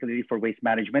 particularly for waste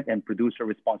management and producer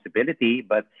responsibility,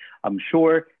 but I'm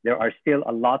sure there are still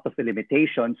a lot of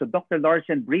limitations. So Dr.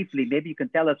 Larsen, briefly, maybe you can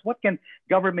tell us, what can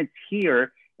governments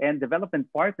here and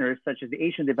development partners such as the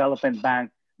Asian Development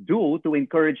Bank do to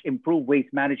encourage improved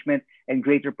waste management and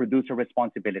greater producer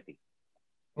responsibility?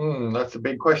 That's a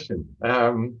big question.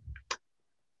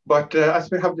 But as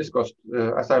we have discussed,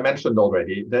 as I mentioned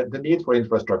already, the need for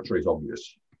infrastructure is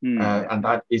obvious. And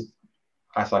that is,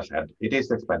 as I said, it is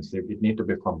expensive. It needs to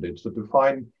be funded. So to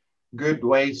find good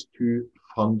ways to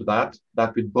fund that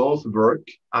would both work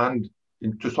and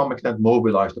to some extent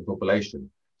mobilize the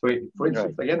population. So for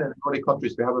instance, again, in the Nordic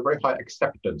countries, we have a very high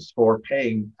acceptance for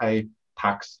paying a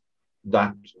tax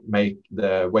that make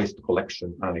the waste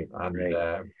collection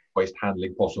and waste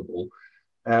handling possible.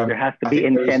 There has to be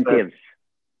incentives.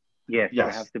 Yes, there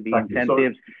have to be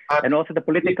incentives. So, and also the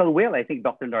political will, I think,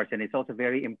 Dr. Larsen, is also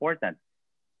very important.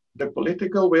 The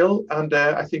political will, and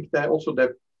I think that also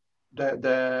the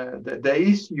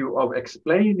issue of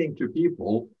explaining to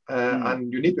people,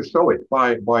 and you need to show it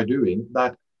by doing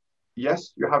that.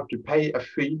 Yes, you have to pay a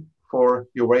fee for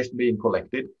your waste being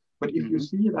collected, but if you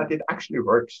see that it actually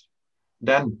works,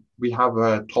 then we have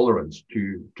a tolerance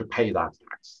to pay that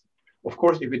tax. Of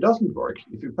course, if it doesn't work,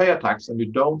 if you pay a tax and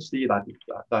you don't see that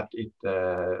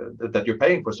you're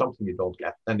paying for something you don't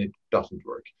get, then it doesn't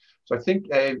work. So I think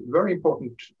a very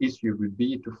important issue would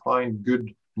be to find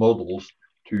good models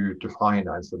to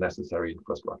finance the necessary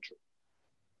infrastructure.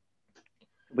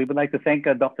 We would like to thank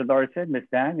Dr. Larsen, Ms.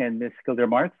 Dang, and Ms.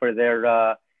 Kildermark for their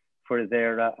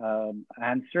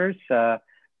answers,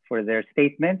 for their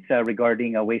statements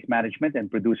regarding waste management and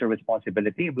producer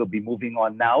responsibility. We'll be moving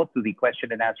on now to the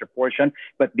question and answer portion.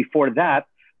 But before that,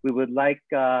 we would like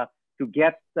to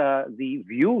get the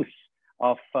views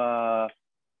of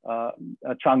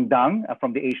Trang Dang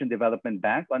from the Asian Development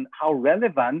Bank on how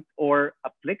relevant or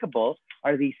applicable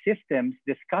are these systems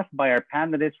discussed by our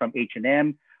panelists from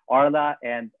H&M, Arla,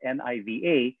 and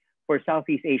NIVA for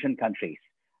Southeast Asian countries.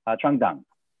 Trang Dang.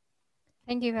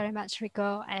 Thank you very much,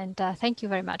 Rico, and thank you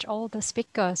very much all the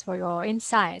speakers for your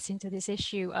insights into this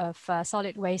issue of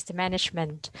solid waste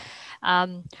management.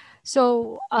 If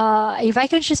I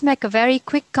can just make a very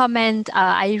quick comment,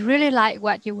 I really like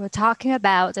what you were talking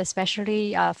about,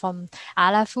 especially from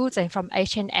Arla Foods and from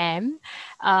H&M.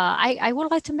 I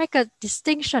would like to make a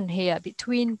distinction here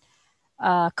between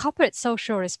corporate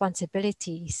social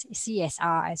responsibilities,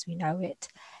 CSR as we know it,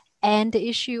 and the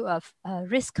issue of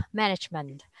risk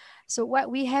management. So what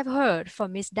we have heard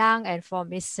from Ms. Dang and from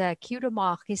Ms.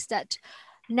 Kudermark is that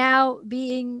now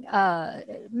being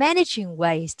managing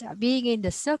waste, being in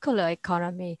the circular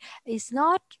economy is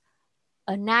not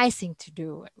a nice thing to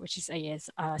do, which is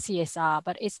CSR,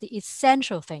 but it's the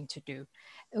essential thing to do.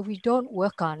 If we don't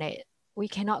work on it, we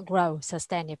cannot grow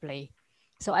sustainably.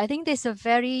 So I think there's a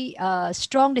very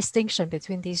strong distinction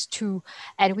between these two.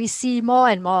 And we see more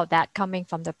and more of that coming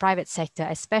from the private sector,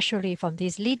 especially from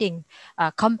these leading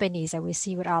companies that we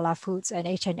see with Arla Foods and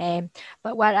H&M.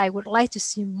 But what I would like to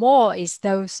see more is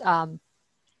those SMEs,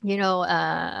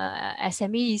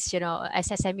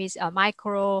 SSMEs,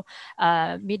 micro,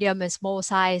 medium and small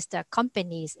sized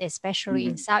companies, especially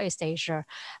in Southeast Asia.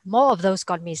 More of those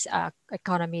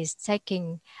economies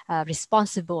taking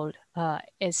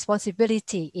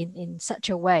responsibility in such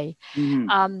a way.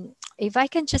 If I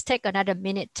can just take another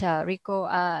minute, Rico,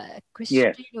 Christine,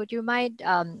 yes. Would you mind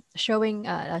showing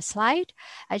a slide?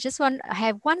 I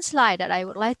have one slide that I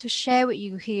would like to share with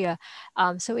you here.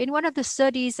 So in one of the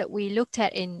studies that we looked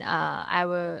at in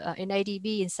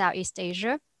ADB in Southeast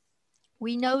Asia,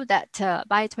 we know that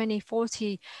by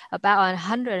 2040, about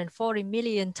 140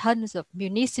 million tons of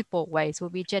municipal waste will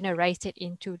be generated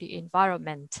into the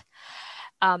environment.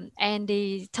 And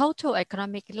the total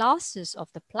economic losses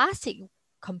of the plastic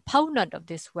component of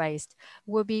this waste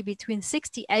will be between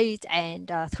 $68 and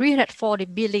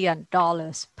 $340 billion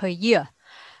per year.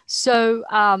 So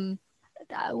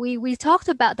we talked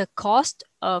about the cost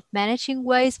of managing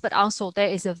waste, but also there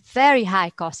is a very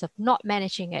high cost of not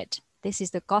managing it. This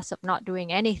is the cost of not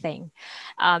doing anything.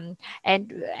 And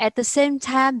at the same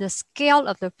time, the scale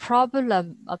of the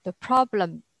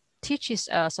problem teaches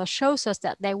us or shows us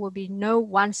that there will be no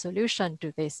one solution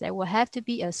to this. There will have to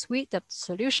be a suite of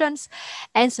solutions,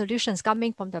 and solutions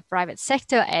coming from the private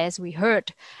sector, as we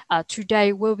heard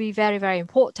today, will be very, very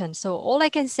important. So all I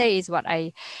can say is what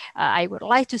I would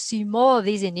like to see more of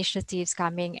these initiatives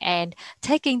coming and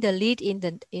taking the lead in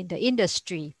the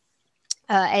industry.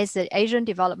 As the Asian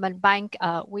Development Bank,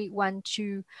 we want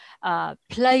to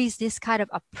place this kind of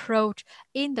approach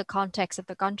in the context of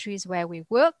the countries where we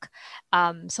work,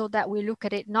 so that we look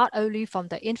at it not only from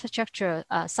the infrastructure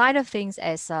side of things,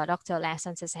 as Dr.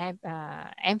 Lassens has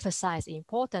emphasized the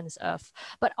importance of,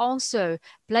 but also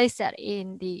place that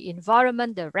in the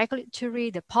environment, the regulatory,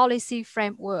 the policy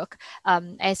framework,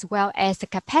 as well as the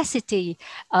capacity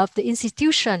of the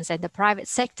institutions and the private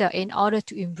sector in order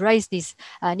to embrace this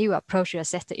new approach to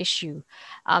assess the issue.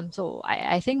 So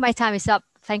I think my time is up.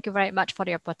 Thank you very much for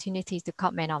the opportunity to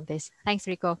comment on this. Thanks,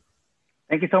 Rico.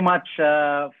 Thank you so much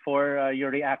for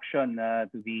your reaction to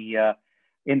the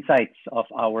insights of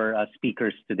our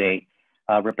speakers today,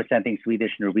 representing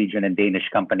Swedish, Norwegian, and Danish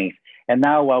companies. And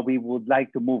now we would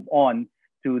like to move on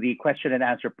to the question and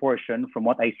answer portion. From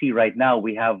what I see right now,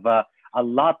 we have a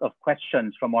lot of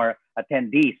questions from our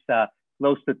attendees,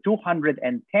 close to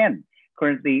 210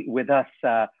 currently with us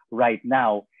right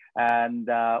now. And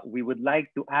we would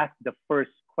like to ask the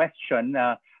first question,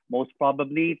 most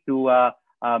probably to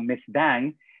Ms.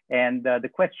 Dang. And the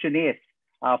question is,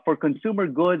 for consumer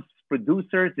goods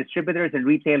producers, distributors, and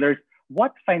retailers,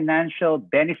 what financial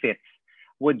benefits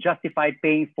would justify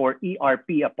paying for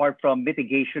ERP apart from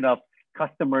mitigation of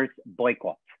customers'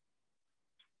 boycott?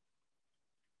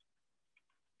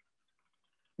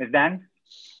 Ms. Dang?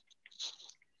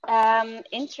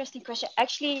 Interesting question.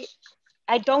 Actually,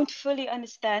 I don't fully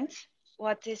understand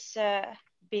what is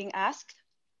being asked.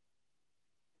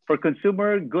 For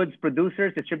consumer goods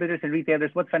producers, distributors, and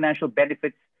retailers, what financial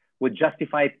benefits would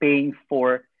justify paying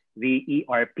for the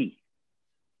ERP?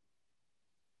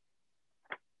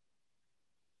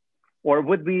 Or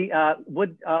would we,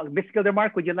 Ms.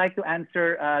 Kudermark, would you like to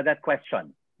answer that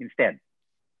question instead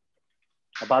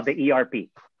about the ERP?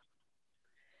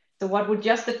 So what would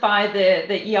justify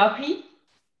the ERP?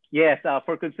 Yes,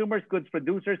 for consumers, goods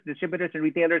producers, distributors, and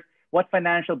retailers, what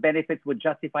financial benefits would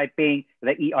justify paying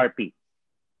the ERP?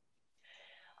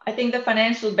 I think the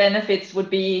financial benefits would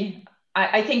be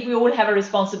I think we all have a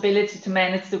responsibility to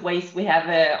manage the waste we have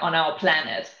on our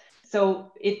planet.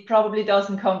 So it probably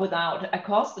doesn't come without a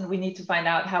cost, and we need to find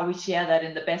out how we share that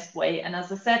in the best way. And as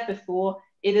I said before,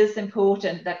 it is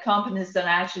important that companies that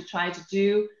actually try to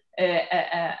do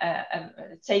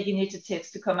take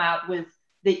initiatives to come out with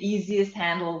the easiest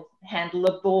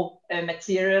handleable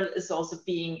material is also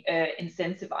being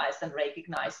incentivized and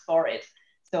recognized for it.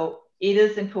 So it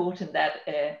is important that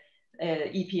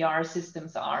EPR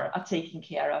systems are taking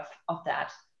care of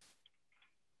that.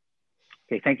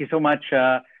 Okay, thank you so much.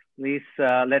 Please,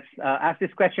 let's ask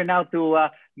this question now to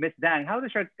Ms. Dang. How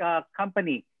does your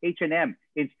company, H&M,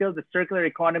 instill the circular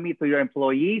economy to your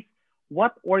employees?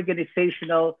 What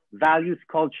organizational values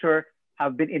culture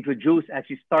have been introduced as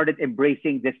you started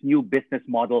embracing this new business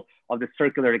model of the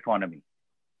circular economy?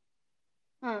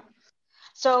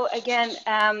 So again,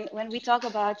 when we talk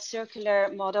about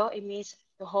circular model, it means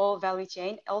the whole value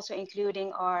chain, also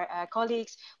including our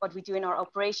colleagues, what we do in our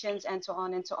operations, and so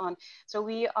on and so on. So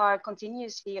we are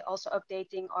continuously also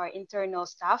updating our internal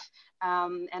staff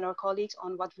and our colleagues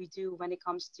on what we do when it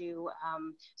comes to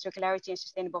circularity and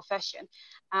sustainable fashion.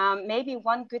 Maybe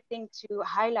one good thing to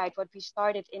highlight what we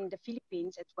started in the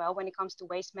Philippines as well when it comes to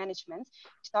waste management.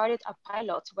 We started a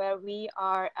pilot where we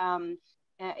are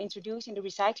introducing the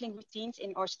recycling routines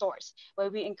in our stores, where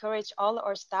we encourage all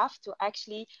our staff to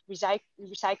actually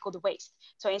recycle the waste.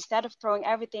 So instead of throwing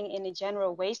everything in a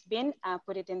general waste bin,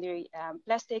 put it in the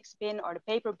plastics bin or the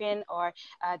paper bin or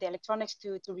the electronics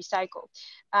to recycle.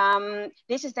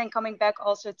 This is then coming back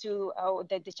also to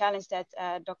the challenge that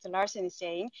Dr. Larsen is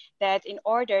saying, that in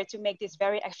order to make this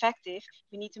very effective,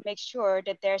 we need to make sure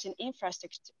that there's an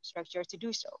infrastructure to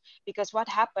do so. Because what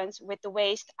happens with the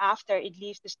waste after it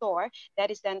leaves the store,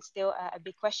 that is then still a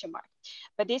big question mark.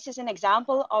 But this is an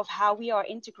example of how we are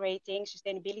integrating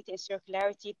sustainability and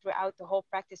circularity throughout the whole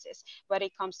practices, whether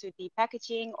it comes to the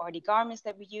packaging or the garments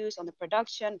that we use on the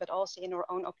production, but also in our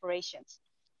own operations.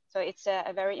 So it's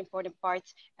a very important part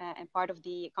and part of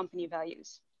the company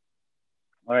values.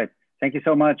 All right. Thank you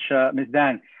so much, Ms.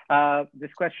 Dang.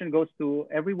 This question goes to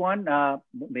everyone,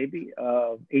 maybe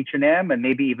H&M and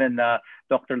maybe even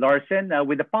Dr. Larsen.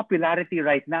 With the popularity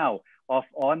right now of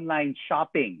online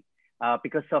shopping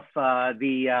because of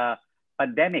the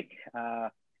pandemic,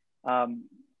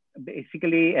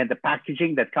 basically, and the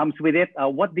packaging that comes with it,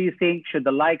 what do you think should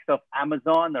the likes of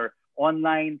Amazon or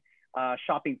online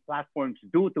shopping platforms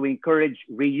do to encourage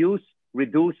reuse,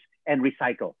 reduce, and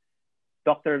recycle?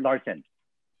 Dr. Larsen.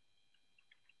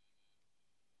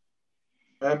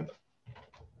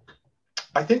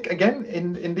 I think, again,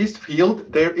 in this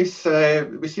field, there is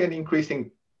we see an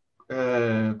increasing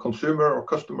consumer or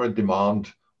customer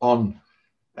demand on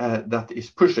that is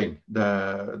pushing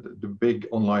the big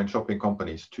online shopping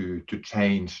companies to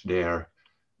change their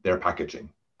packaging.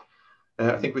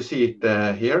 I think we see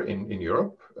it here in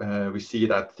Europe. We see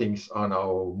that things are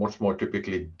now much more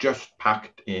typically just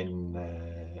packed in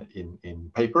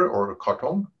paper or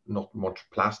carton, not much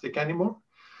plastic anymore.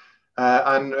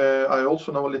 And I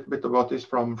also know a little bit about this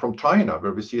from China,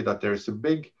 where we see that there is a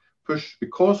big push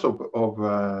because of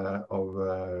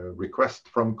request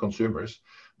from consumers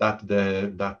that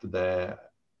the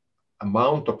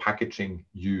amount of packaging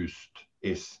used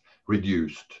is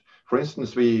reduced. For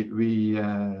instance, we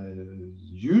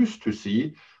used to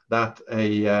see that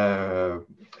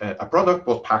a product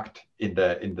was packed in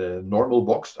the normal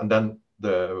box, and then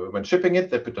when shipping it,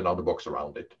 they put another box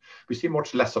around it. We see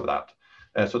much less of that.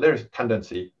 So there is a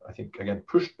tendency, I think, again,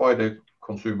 pushed by the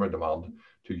consumer demand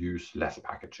to use less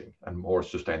packaging and more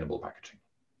sustainable packaging.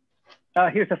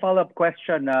 Here's a follow-up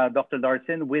question, Dr.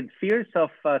 Larsen. With fears of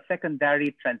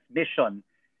secondary transmission,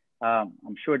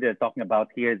 I'm sure they're talking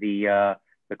about here the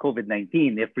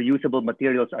COVID-19, if reusable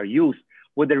materials are used,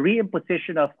 would the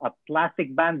reimposition of a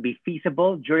plastic ban be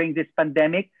feasible during this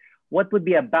pandemic? What would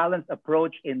be a balanced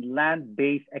approach in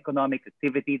land-based economic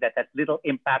activity that has little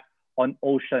impact on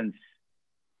oceans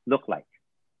look like?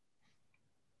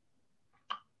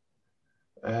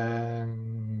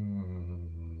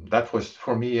 That was,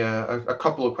 for me, a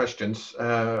couple of questions.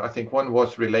 I think one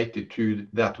was related to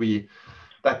that we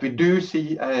do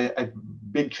see a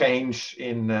big change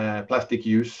in plastic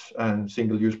use and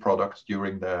single-use products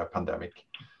during the pandemic.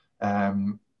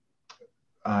 But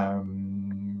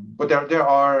there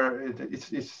are,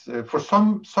 for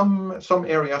some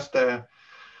areas, the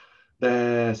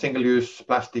single-use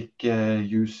plastic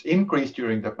use increased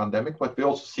during the pandemic, but we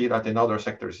also see that in other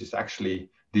sectors it's actually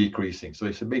decreasing. So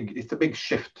it's a big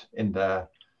shift in the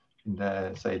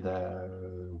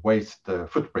waste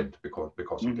footprint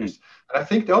because of this. And I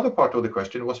think the other part of the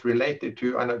question was related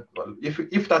to, and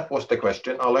if that was the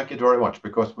question, I like it very much,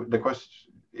 because the question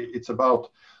it's about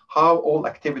how all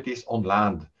activities on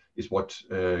land is what's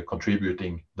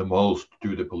contributing the most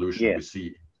to the pollution we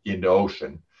see in the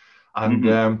ocean.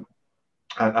 And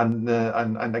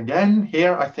and again,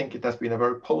 here I think it has been a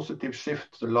very positive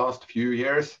shift the last few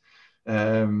years,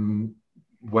 when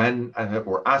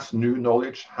or as new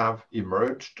knowledge have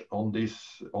emerged on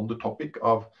the topic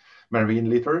of marine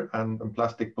litter and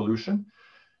plastic pollution.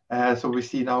 So we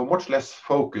see now much less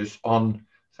focus on,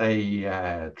 say,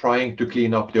 trying to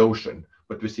clean up the ocean,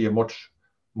 but we see a much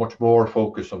more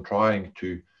focus on trying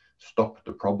to stop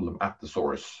the problem at the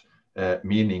source,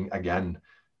 meaning again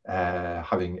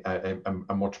having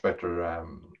a much better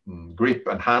grip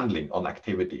and handling on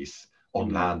activities on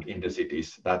land in the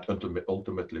cities that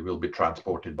ultimately will be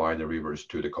transported by the rivers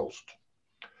to the coast.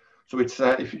 So it's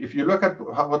if you look at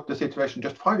what the situation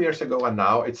just 5 years ago and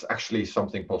now, it's actually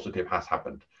something positive has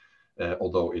happened,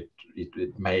 although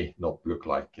it may not look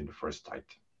like in the first sight.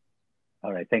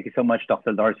 All right, thank you so much,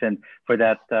 Dr. Larsen, for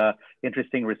that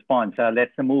interesting response.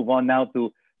 Let's move on now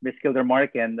to Ms.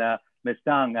 Kildermark and Ms.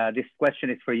 Dang. This question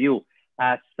is for you.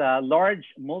 As large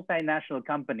multinational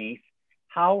companies,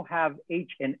 how have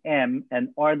H&M and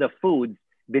Arla Foods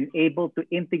been able to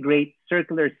integrate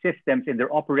circular systems in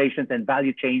their operations and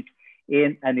value chains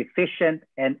in an efficient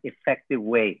and effective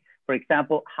way? For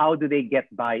example, how do they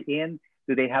get buy-in?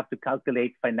 Do they have to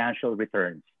calculate financial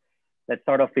returns? Let's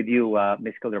start off with you,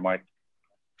 Ms. Kildermark.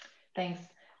 Thanks.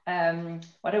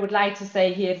 What I would like to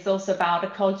say here is also about a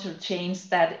cultural change,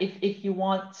 that if you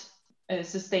want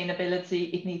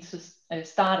sustainability, it needs to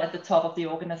start at the top of the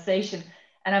organization.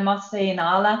 And I must say in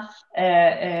Arla,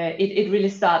 it really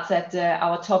starts at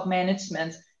our top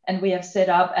management. And we have set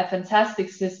up a fantastic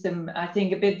system, I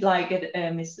think a bit like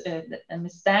Ms.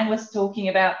 Dang was talking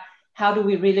about. How do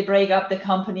we really break up the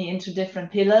company into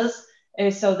different pillars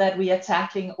so that we are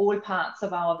tackling all parts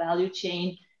of our value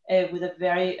chain with a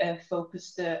very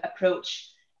focused approach.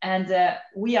 And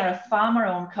we are a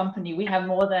farmer-owned company. We have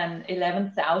more than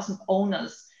 11,000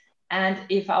 owners. And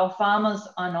if our farmers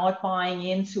are not buying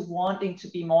into wanting to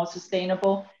be more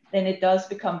sustainable, then it does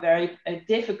become very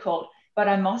difficult. But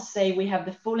I must say we have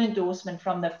the full endorsement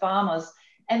from the farmers.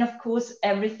 And of course,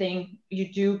 everything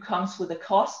you do comes with a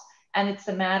cost. And it's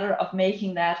a matter of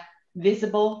making that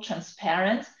visible,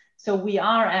 transparent. So we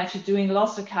are actually doing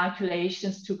lots of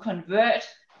calculations to convert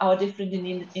our different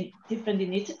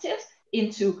initiatives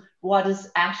into what is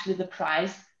actually the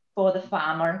price for the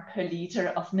farmer per liter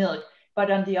of milk. But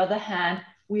on the other hand,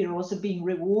 we are also being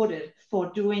rewarded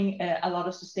for doing a lot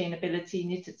of sustainability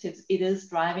initiatives. It is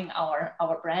driving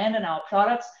our brand and our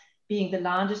products. Being the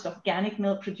largest organic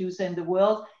milk producer in the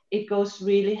world, it goes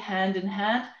really hand in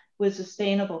hand with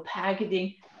sustainable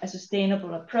packaging, a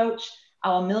sustainable approach.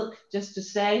 Our milk, just to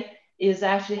say, is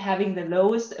actually having the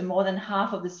lowest, more than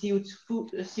half of the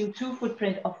CO2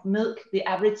 footprint of milk, the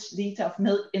average liter of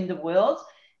milk in the world.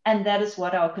 And that is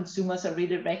what our consumers are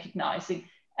really recognizing.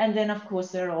 And then, of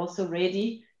course, they're also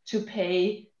ready to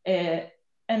pay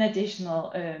an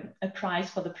additional a price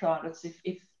for the products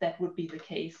if that would be the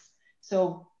case.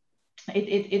 So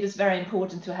it is very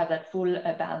important to have that full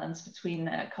balance between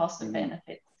cost and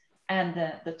benefit and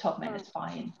the top managed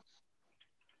buy-in.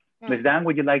 Ms. Dang,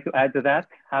 would you like to add to that?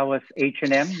 How has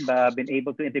H&M been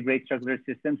able to integrate circular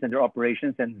systems in their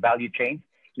operations and value chains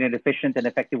in an efficient and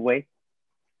effective way?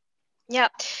 Yeah,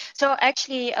 so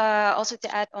actually also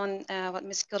to add on what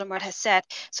Ms. Kildermark has said,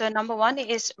 so number one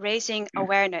is raising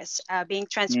awareness, being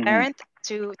transparent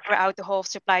throughout the whole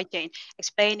supply chain,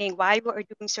 explaining why we are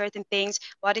doing certain things,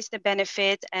 what is the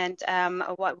benefit, and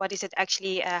what is it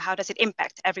actually, how does it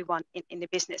impact everyone in the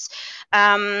business.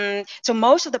 So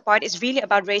most of the part is really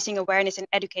about raising awareness and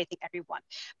educating everyone.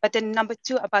 But then number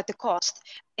two, about the cost.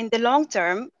 In the long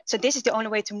term, so this is the only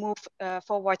way to move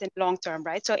forward in the long term,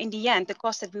 right? So in the end, the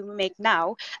cost that we will make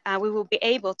now, we will be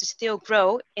able to still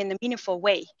grow in a meaningful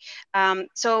way.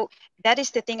 So that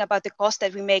is the thing about the cost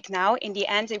that we make now. In the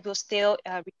end, it will still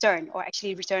return, or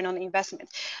actually return on investment.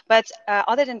 But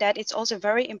other than that, it's also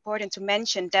very important to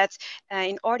mention that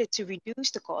in order to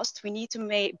reduce the cost, we need to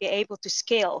be able to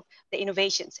scale the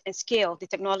innovations and scale the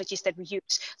technologies that we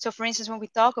use. So for instance, when we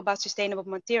talk about sustainable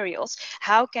materials,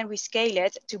 how can we scale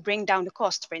it to bring down the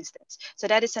cost, for instance? So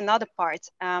that is another part.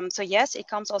 So yes, it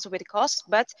comes also with a cost,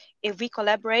 but if we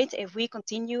collaborate, if we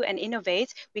continue and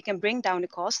innovate, we can bring down the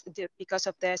cost because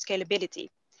of the scalability.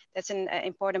 That's an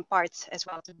important part as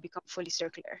well to become fully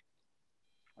circular.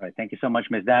 All right, thank you so much,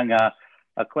 Ms. Dang.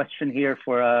 A question here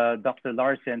for Dr.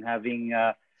 Larsen, having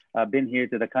been here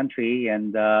to the country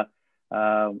and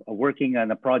working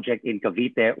on a project in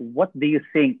Cavite. What do you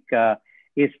think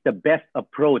is the best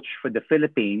approach for the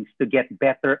Philippines to get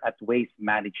better at waste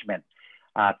management?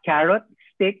 Carrot,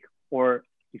 stick, or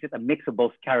is it a mix of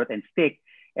both carrot and stick,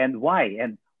 and why?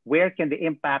 And where can the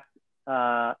impact,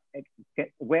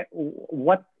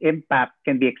 what impact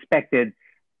can be expected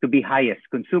to be highest?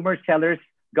 Consumers, sellers,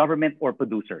 government, or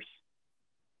producers?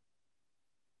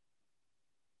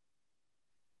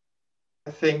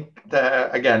 I think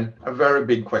that, again, a very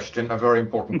big question, a very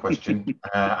important question.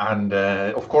 And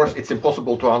of course, it's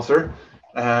impossible to answer.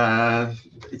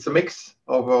 It's a mix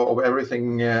of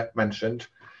everything mentioned.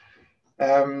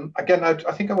 Again, I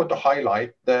think I want to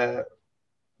highlight the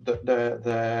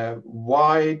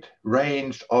wide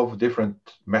range of different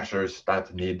measures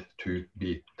that need to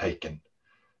be taken.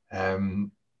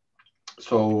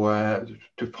 So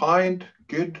to find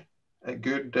good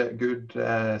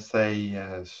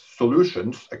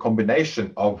solutions, a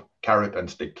combination of carrot and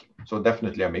stick, so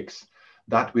definitely a mix,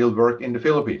 that will work in the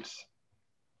Philippines.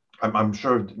 I'm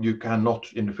sure you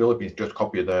cannot in the Philippines just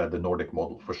copy the Nordic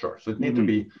model for sure. So it need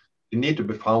to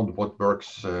be found what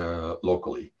works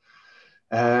locally.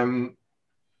 And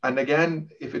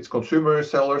again, if it's consumers,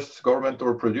 sellers, government,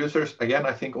 or producers, again,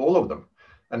 I think all of them.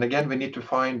 And again, we need to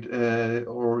find,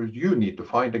 or you need to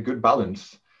find a good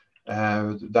balance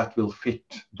that will fit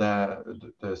the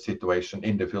situation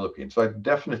in the Philippines. So I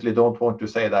definitely don't want to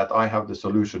say that I have the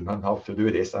solution on how to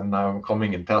do this, and now I'm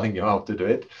coming and telling you how to do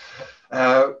it.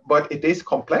 But it is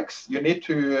complex. You need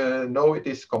to know it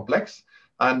is complex,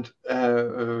 and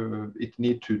it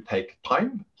need to take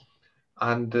time,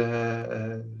 and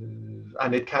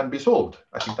it can be solved.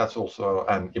 I think that's also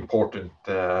an important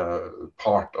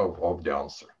part of the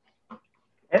answer.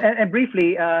 And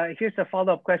briefly, here's a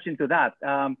follow-up question to that.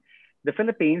 The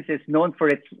Philippines is known for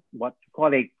its what you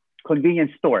call a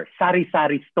convenience store,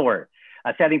 sari-sari store,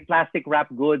 selling plastic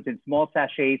wrapped goods in small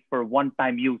sachets for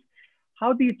one-time use.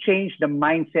 How do you change the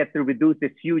mindset to reduce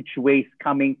this huge waste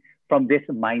coming from this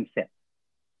mindset?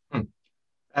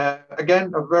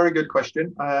 Again, a very good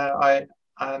question. I'm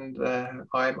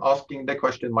asking the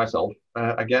question myself.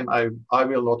 Again, I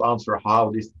will not answer how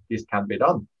this can be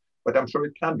done, but I'm sure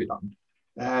it can be done.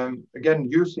 Again,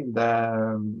 using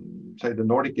the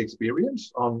Nordic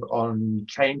experience on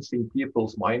changing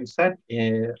people's mindset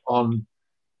on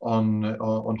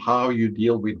how you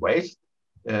deal with waste.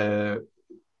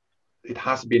 It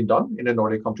has been done in the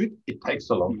Nordic country. It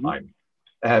takes a long time.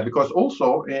 Because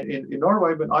also in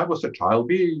Norway, when I was a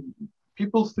child,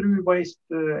 people threw waste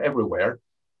everywhere.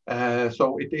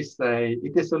 So it is a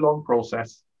long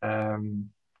process that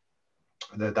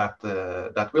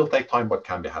will take time, but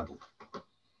can be handled.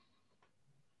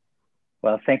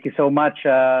 Well, thank you so much,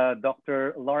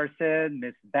 Dr. Larsen,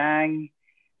 Ms. Bang,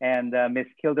 and Ms.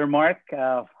 Kildermark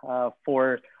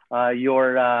for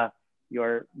your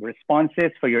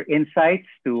responses, for your insights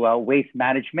to waste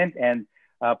management and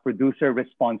producer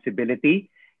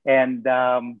responsibility. And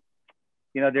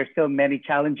there's still many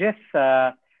challenges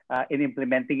in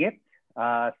implementing it.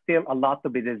 Still a lot to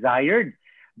be desired,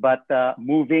 but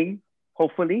moving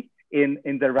hopefully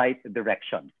in the right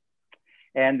direction.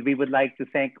 And we would like to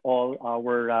thank all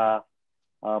our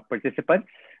participants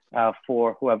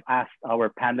who have asked our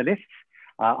panelists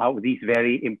these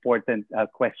very important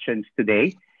questions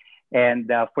today. And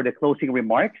for the closing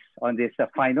remarks on this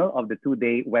final of the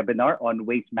two-day webinar on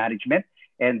waste management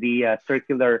and the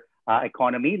circular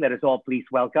economy, let us all please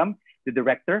welcome the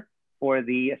Director for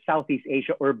the Southeast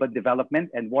Asia Urban Development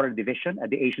and Water Division at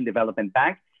the Asian Development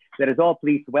Bank. Let us all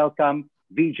please welcome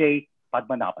Vijay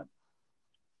Padmanabhan.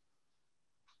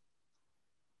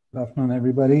 Good afternoon,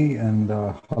 everybody, and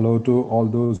hello to all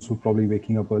those who are probably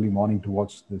waking up early morning to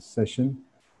watch this session.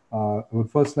 I would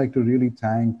first like to really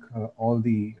thank all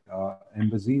the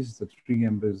embassies, the 3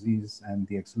 embassies, and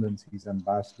the Excellencies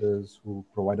ambassadors who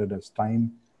provided us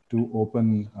time to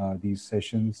open these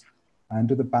sessions, and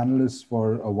to the panelists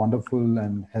for a wonderful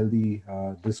and healthy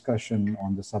discussion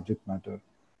on the subject matter.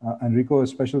 Enrico, a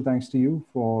special thanks to you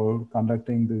for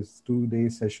conducting this 2-day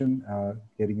session,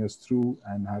 getting us through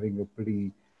and having a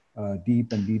pretty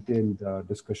deep and detailed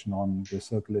discussion on the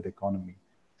circular economy.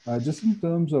 Just in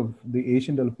terms of the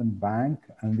Asian Development Bank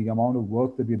and the amount of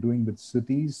work that we're doing with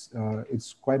cities,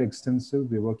 it's quite extensive.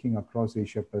 We're working across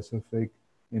Asia Pacific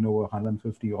in over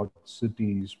 150 odd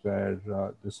cities where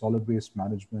the solid waste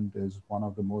management is one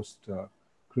of the most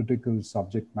critical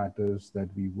subject matters that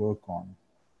we work on.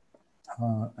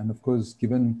 And of course,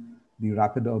 given the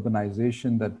rapid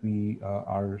urbanization that we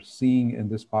are seeing in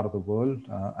this part of the world,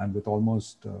 and with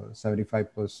almost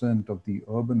 75% of the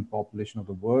urban population of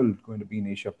the world going to be in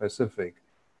Asia Pacific,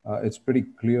 it's pretty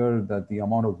clear that the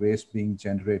amount of waste being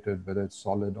generated, whether it's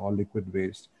solid or liquid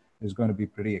waste, is going to be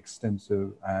pretty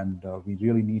extensive, and we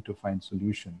really need to find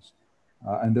solutions.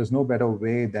 And there's no better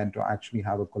way than to actually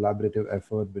have a collaborative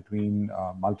effort between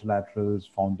multilaterals,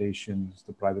 foundations,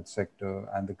 the private sector,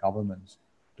 and the governments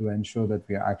to ensure that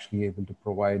we are actually able to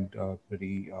provide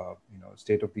pretty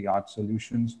state-of-the-art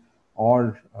solutions,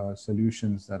 or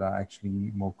solutions that are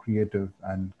actually more creative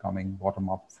and coming bottom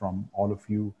up from all of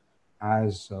you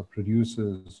as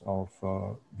producers of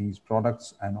these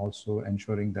products, and also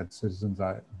ensuring that citizens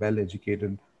are well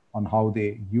educated on how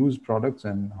they use products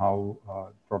and how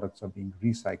products are being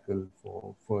recycled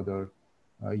for further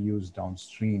use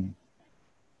downstream.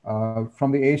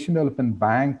 From the Asian Development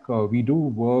Bank, we do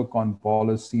work on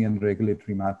policy and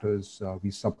regulatory matters.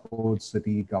 We support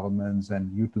city governments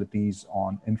and utilities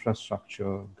on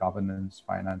infrastructure, governance,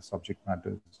 finance subject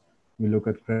matters. We look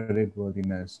at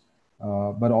creditworthiness.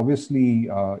 But obviously,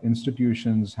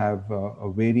 institutions have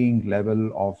a varying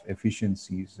level of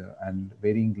efficiencies and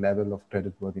varying level of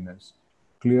creditworthiness.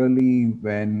 Clearly,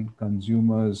 when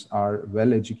consumers are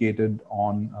well educated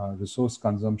on resource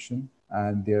consumption,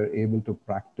 and they're able to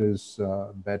practice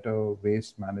better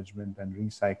waste management and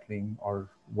recycling, or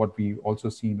what we've also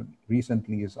seen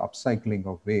recently is upcycling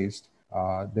of waste,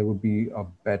 there would be a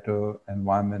better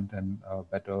environment and a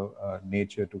better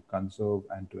nature to conserve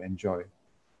and to enjoy.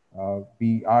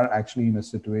 We are actually in a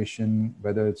situation,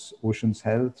 whether it's oceans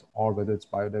health or whether it's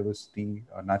biodiversity,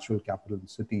 natural capital in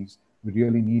cities, we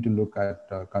really need to look at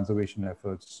conservation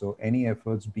efforts. So any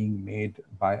efforts being made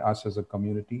by us as a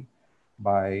community,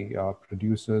 by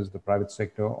producers, the private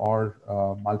sector, or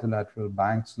multilateral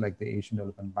banks like the Asian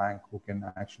Development Bank, who can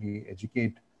actually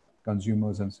educate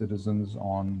consumers and citizens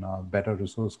on better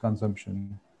resource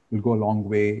consumption, will go a long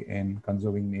way in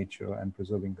conserving nature and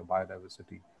preserving the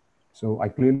biodiversity. So I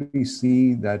clearly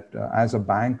see that as a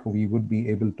bank, we would be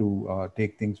able to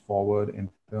take things forward in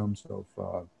terms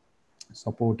of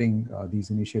supporting these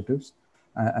initiatives.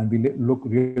 And we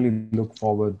really look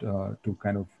forward to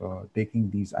kind of taking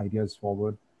these ideas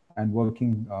forward and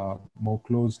working more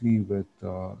closely with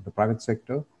the private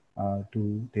sector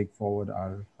to take forward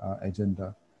our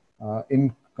agenda.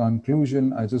 In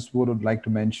conclusion, I just would like to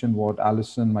mention what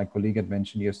Alison, my colleague, had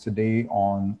mentioned yesterday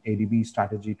on ADB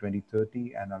Strategy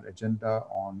 2030 and our agenda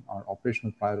on our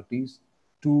operational priorities.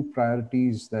 Two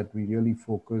priorities that we really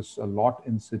focus a lot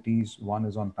in cities. One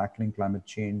is on tackling climate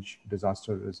change,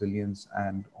 disaster resilience,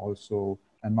 and also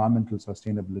environmental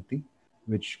sustainability,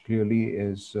 which clearly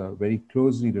is very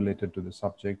closely related to the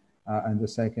subject. And the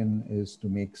second is to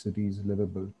make cities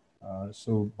livable.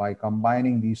 So by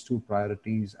combining these two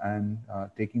priorities and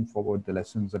taking forward the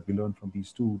lessons that we learned from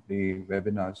these two-day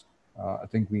webinars, I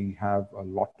think we have a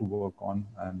lot to work on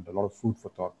and a lot of food for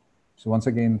thought. So once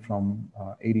again, from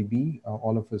ADB,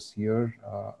 all of us here,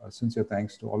 sincere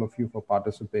thanks to all of you for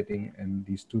participating in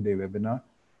these two-day webinar.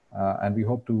 And we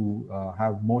hope to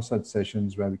have more such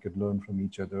sessions where we could learn from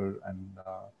each other and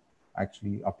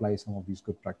actually apply some of these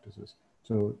good practices.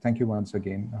 So thank you once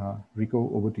again. Rico,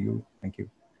 over to you. Thank you.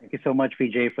 Thank you so much,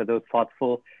 Vijay, for those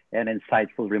thoughtful and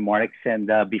insightful remarks.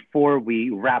 And before we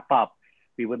wrap up,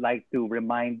 we would like to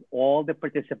remind all the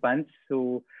participants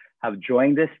who have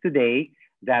joined us today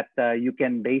that you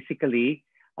can basically,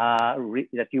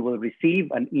 that you will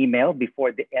receive an email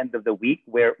before the end of the week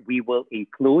where we will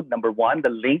include, number one,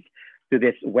 the link to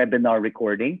this webinar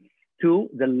recording, two,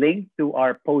 the link to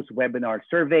our post-webinar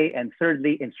survey, and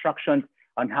thirdly, instructions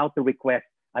on how to request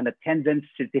an attendance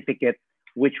certificate,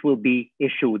 which will be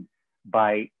issued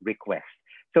by request.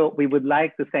 So we would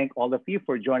like to thank all of you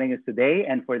for joining us today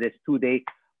and for this two-day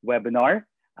webinar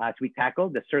as we tackle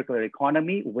the circular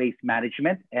economy, waste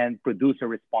management, and producer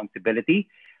responsibility,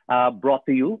 brought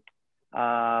to you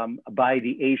by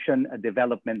the Asian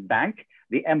Development Bank,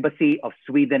 the Embassy of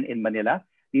Sweden in Manila,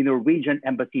 the Norwegian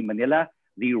Embassy Manila,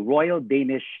 the Royal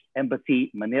Danish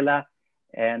Embassy Manila,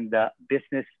 and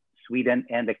Business Sweden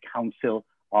and the Council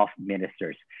of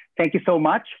Ministers. Thank you so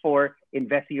much for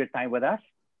investing your time with us.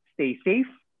 Stay safe,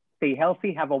 stay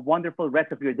healthy, have a wonderful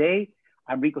rest of your day.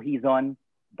 I'm Rico Hizon.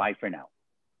 Bye for now.